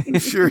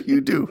 Sure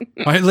you do.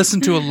 I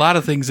listen to a lot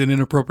of things in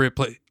inappropriate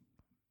place.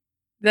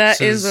 That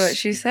Says- is what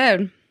she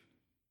said.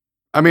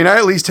 I mean, I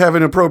at least have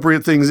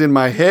inappropriate things in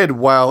my head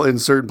while in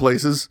certain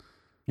places.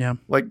 Yeah.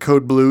 Like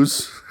Code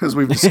Blues, as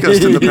we've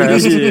discussed in the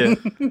past.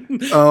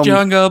 Yeah.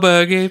 Jungle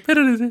Buggy.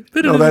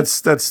 No,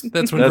 that's That's when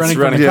That's running, running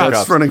from the yeah, cops.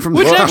 it's running from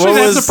Which the actually What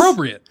that's was-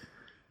 appropriate.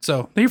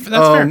 So that's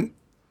fair.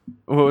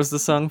 What was the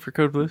song for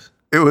Code Blues?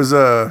 It was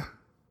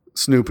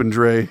Snoop and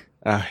Dre.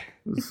 Ah,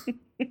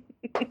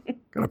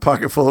 Got a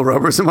pocket full of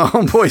rubbers, and my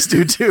homeboys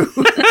do too.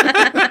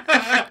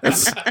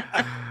 That's-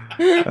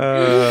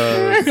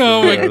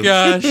 Oh my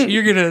gosh.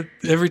 You're gonna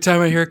every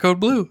time I hear Code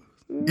Blue.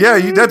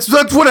 yeah, that's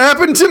what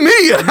happened to me.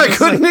 I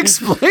couldn't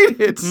explain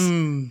it.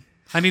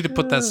 I need to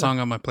put that song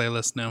on my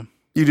playlist now.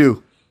 You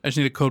do. I just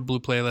need a Code Blue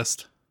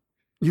playlist.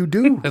 You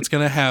do. That's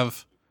gonna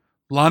have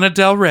Lana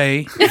Del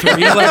Rey,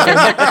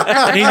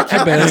 311,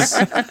 Incubus.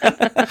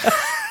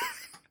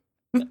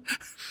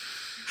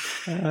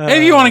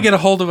 If you want to get a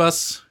hold of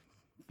us,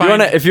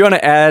 if you want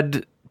to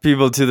add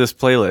people to this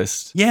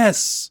playlist,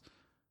 yes,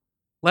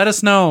 let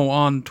us know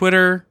on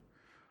Twitter,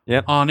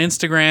 Yep. on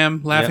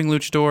Instagram. Laughing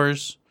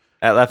Luchadors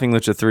at Laughing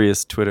Lucha 3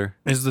 is Twitter.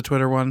 is the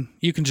Twitter one.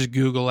 You can just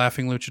Google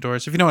Laughing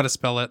Luchadors if you know how to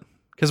spell it,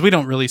 because we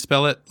don't really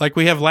spell it. Like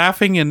we have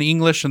laughing in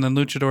English and then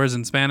luchadors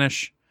in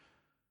Spanish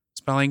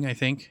spelling, I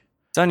think.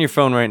 It's on your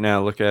phone right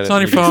now. Look at it. It's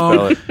on your You can spell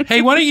phone. it.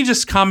 Hey, why don't you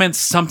just comment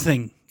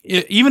something?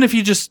 Even if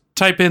you just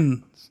type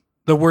in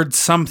the word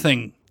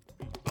something,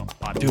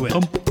 do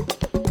it.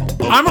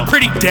 I'm a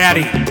pretty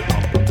daddy.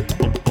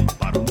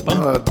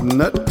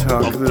 Nut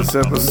talk this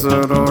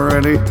episode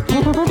already.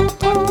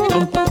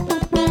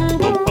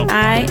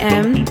 I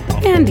am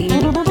Andy.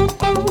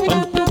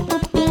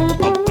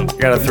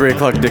 Got a 3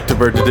 o'clock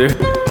Dictabird to do.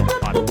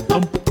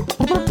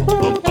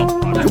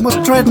 You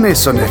must try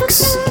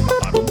Nasonex.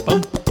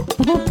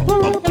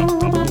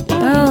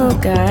 Oh,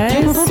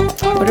 guys,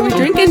 what are we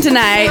drinking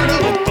tonight?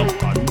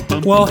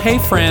 Well, hey,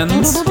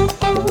 friends.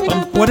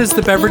 What is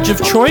the beverage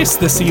of choice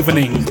this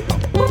evening?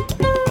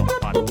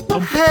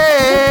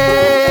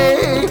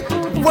 Hey!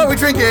 What are we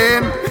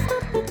drinking?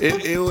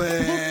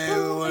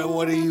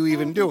 What are you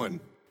even doing?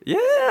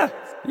 Yeah.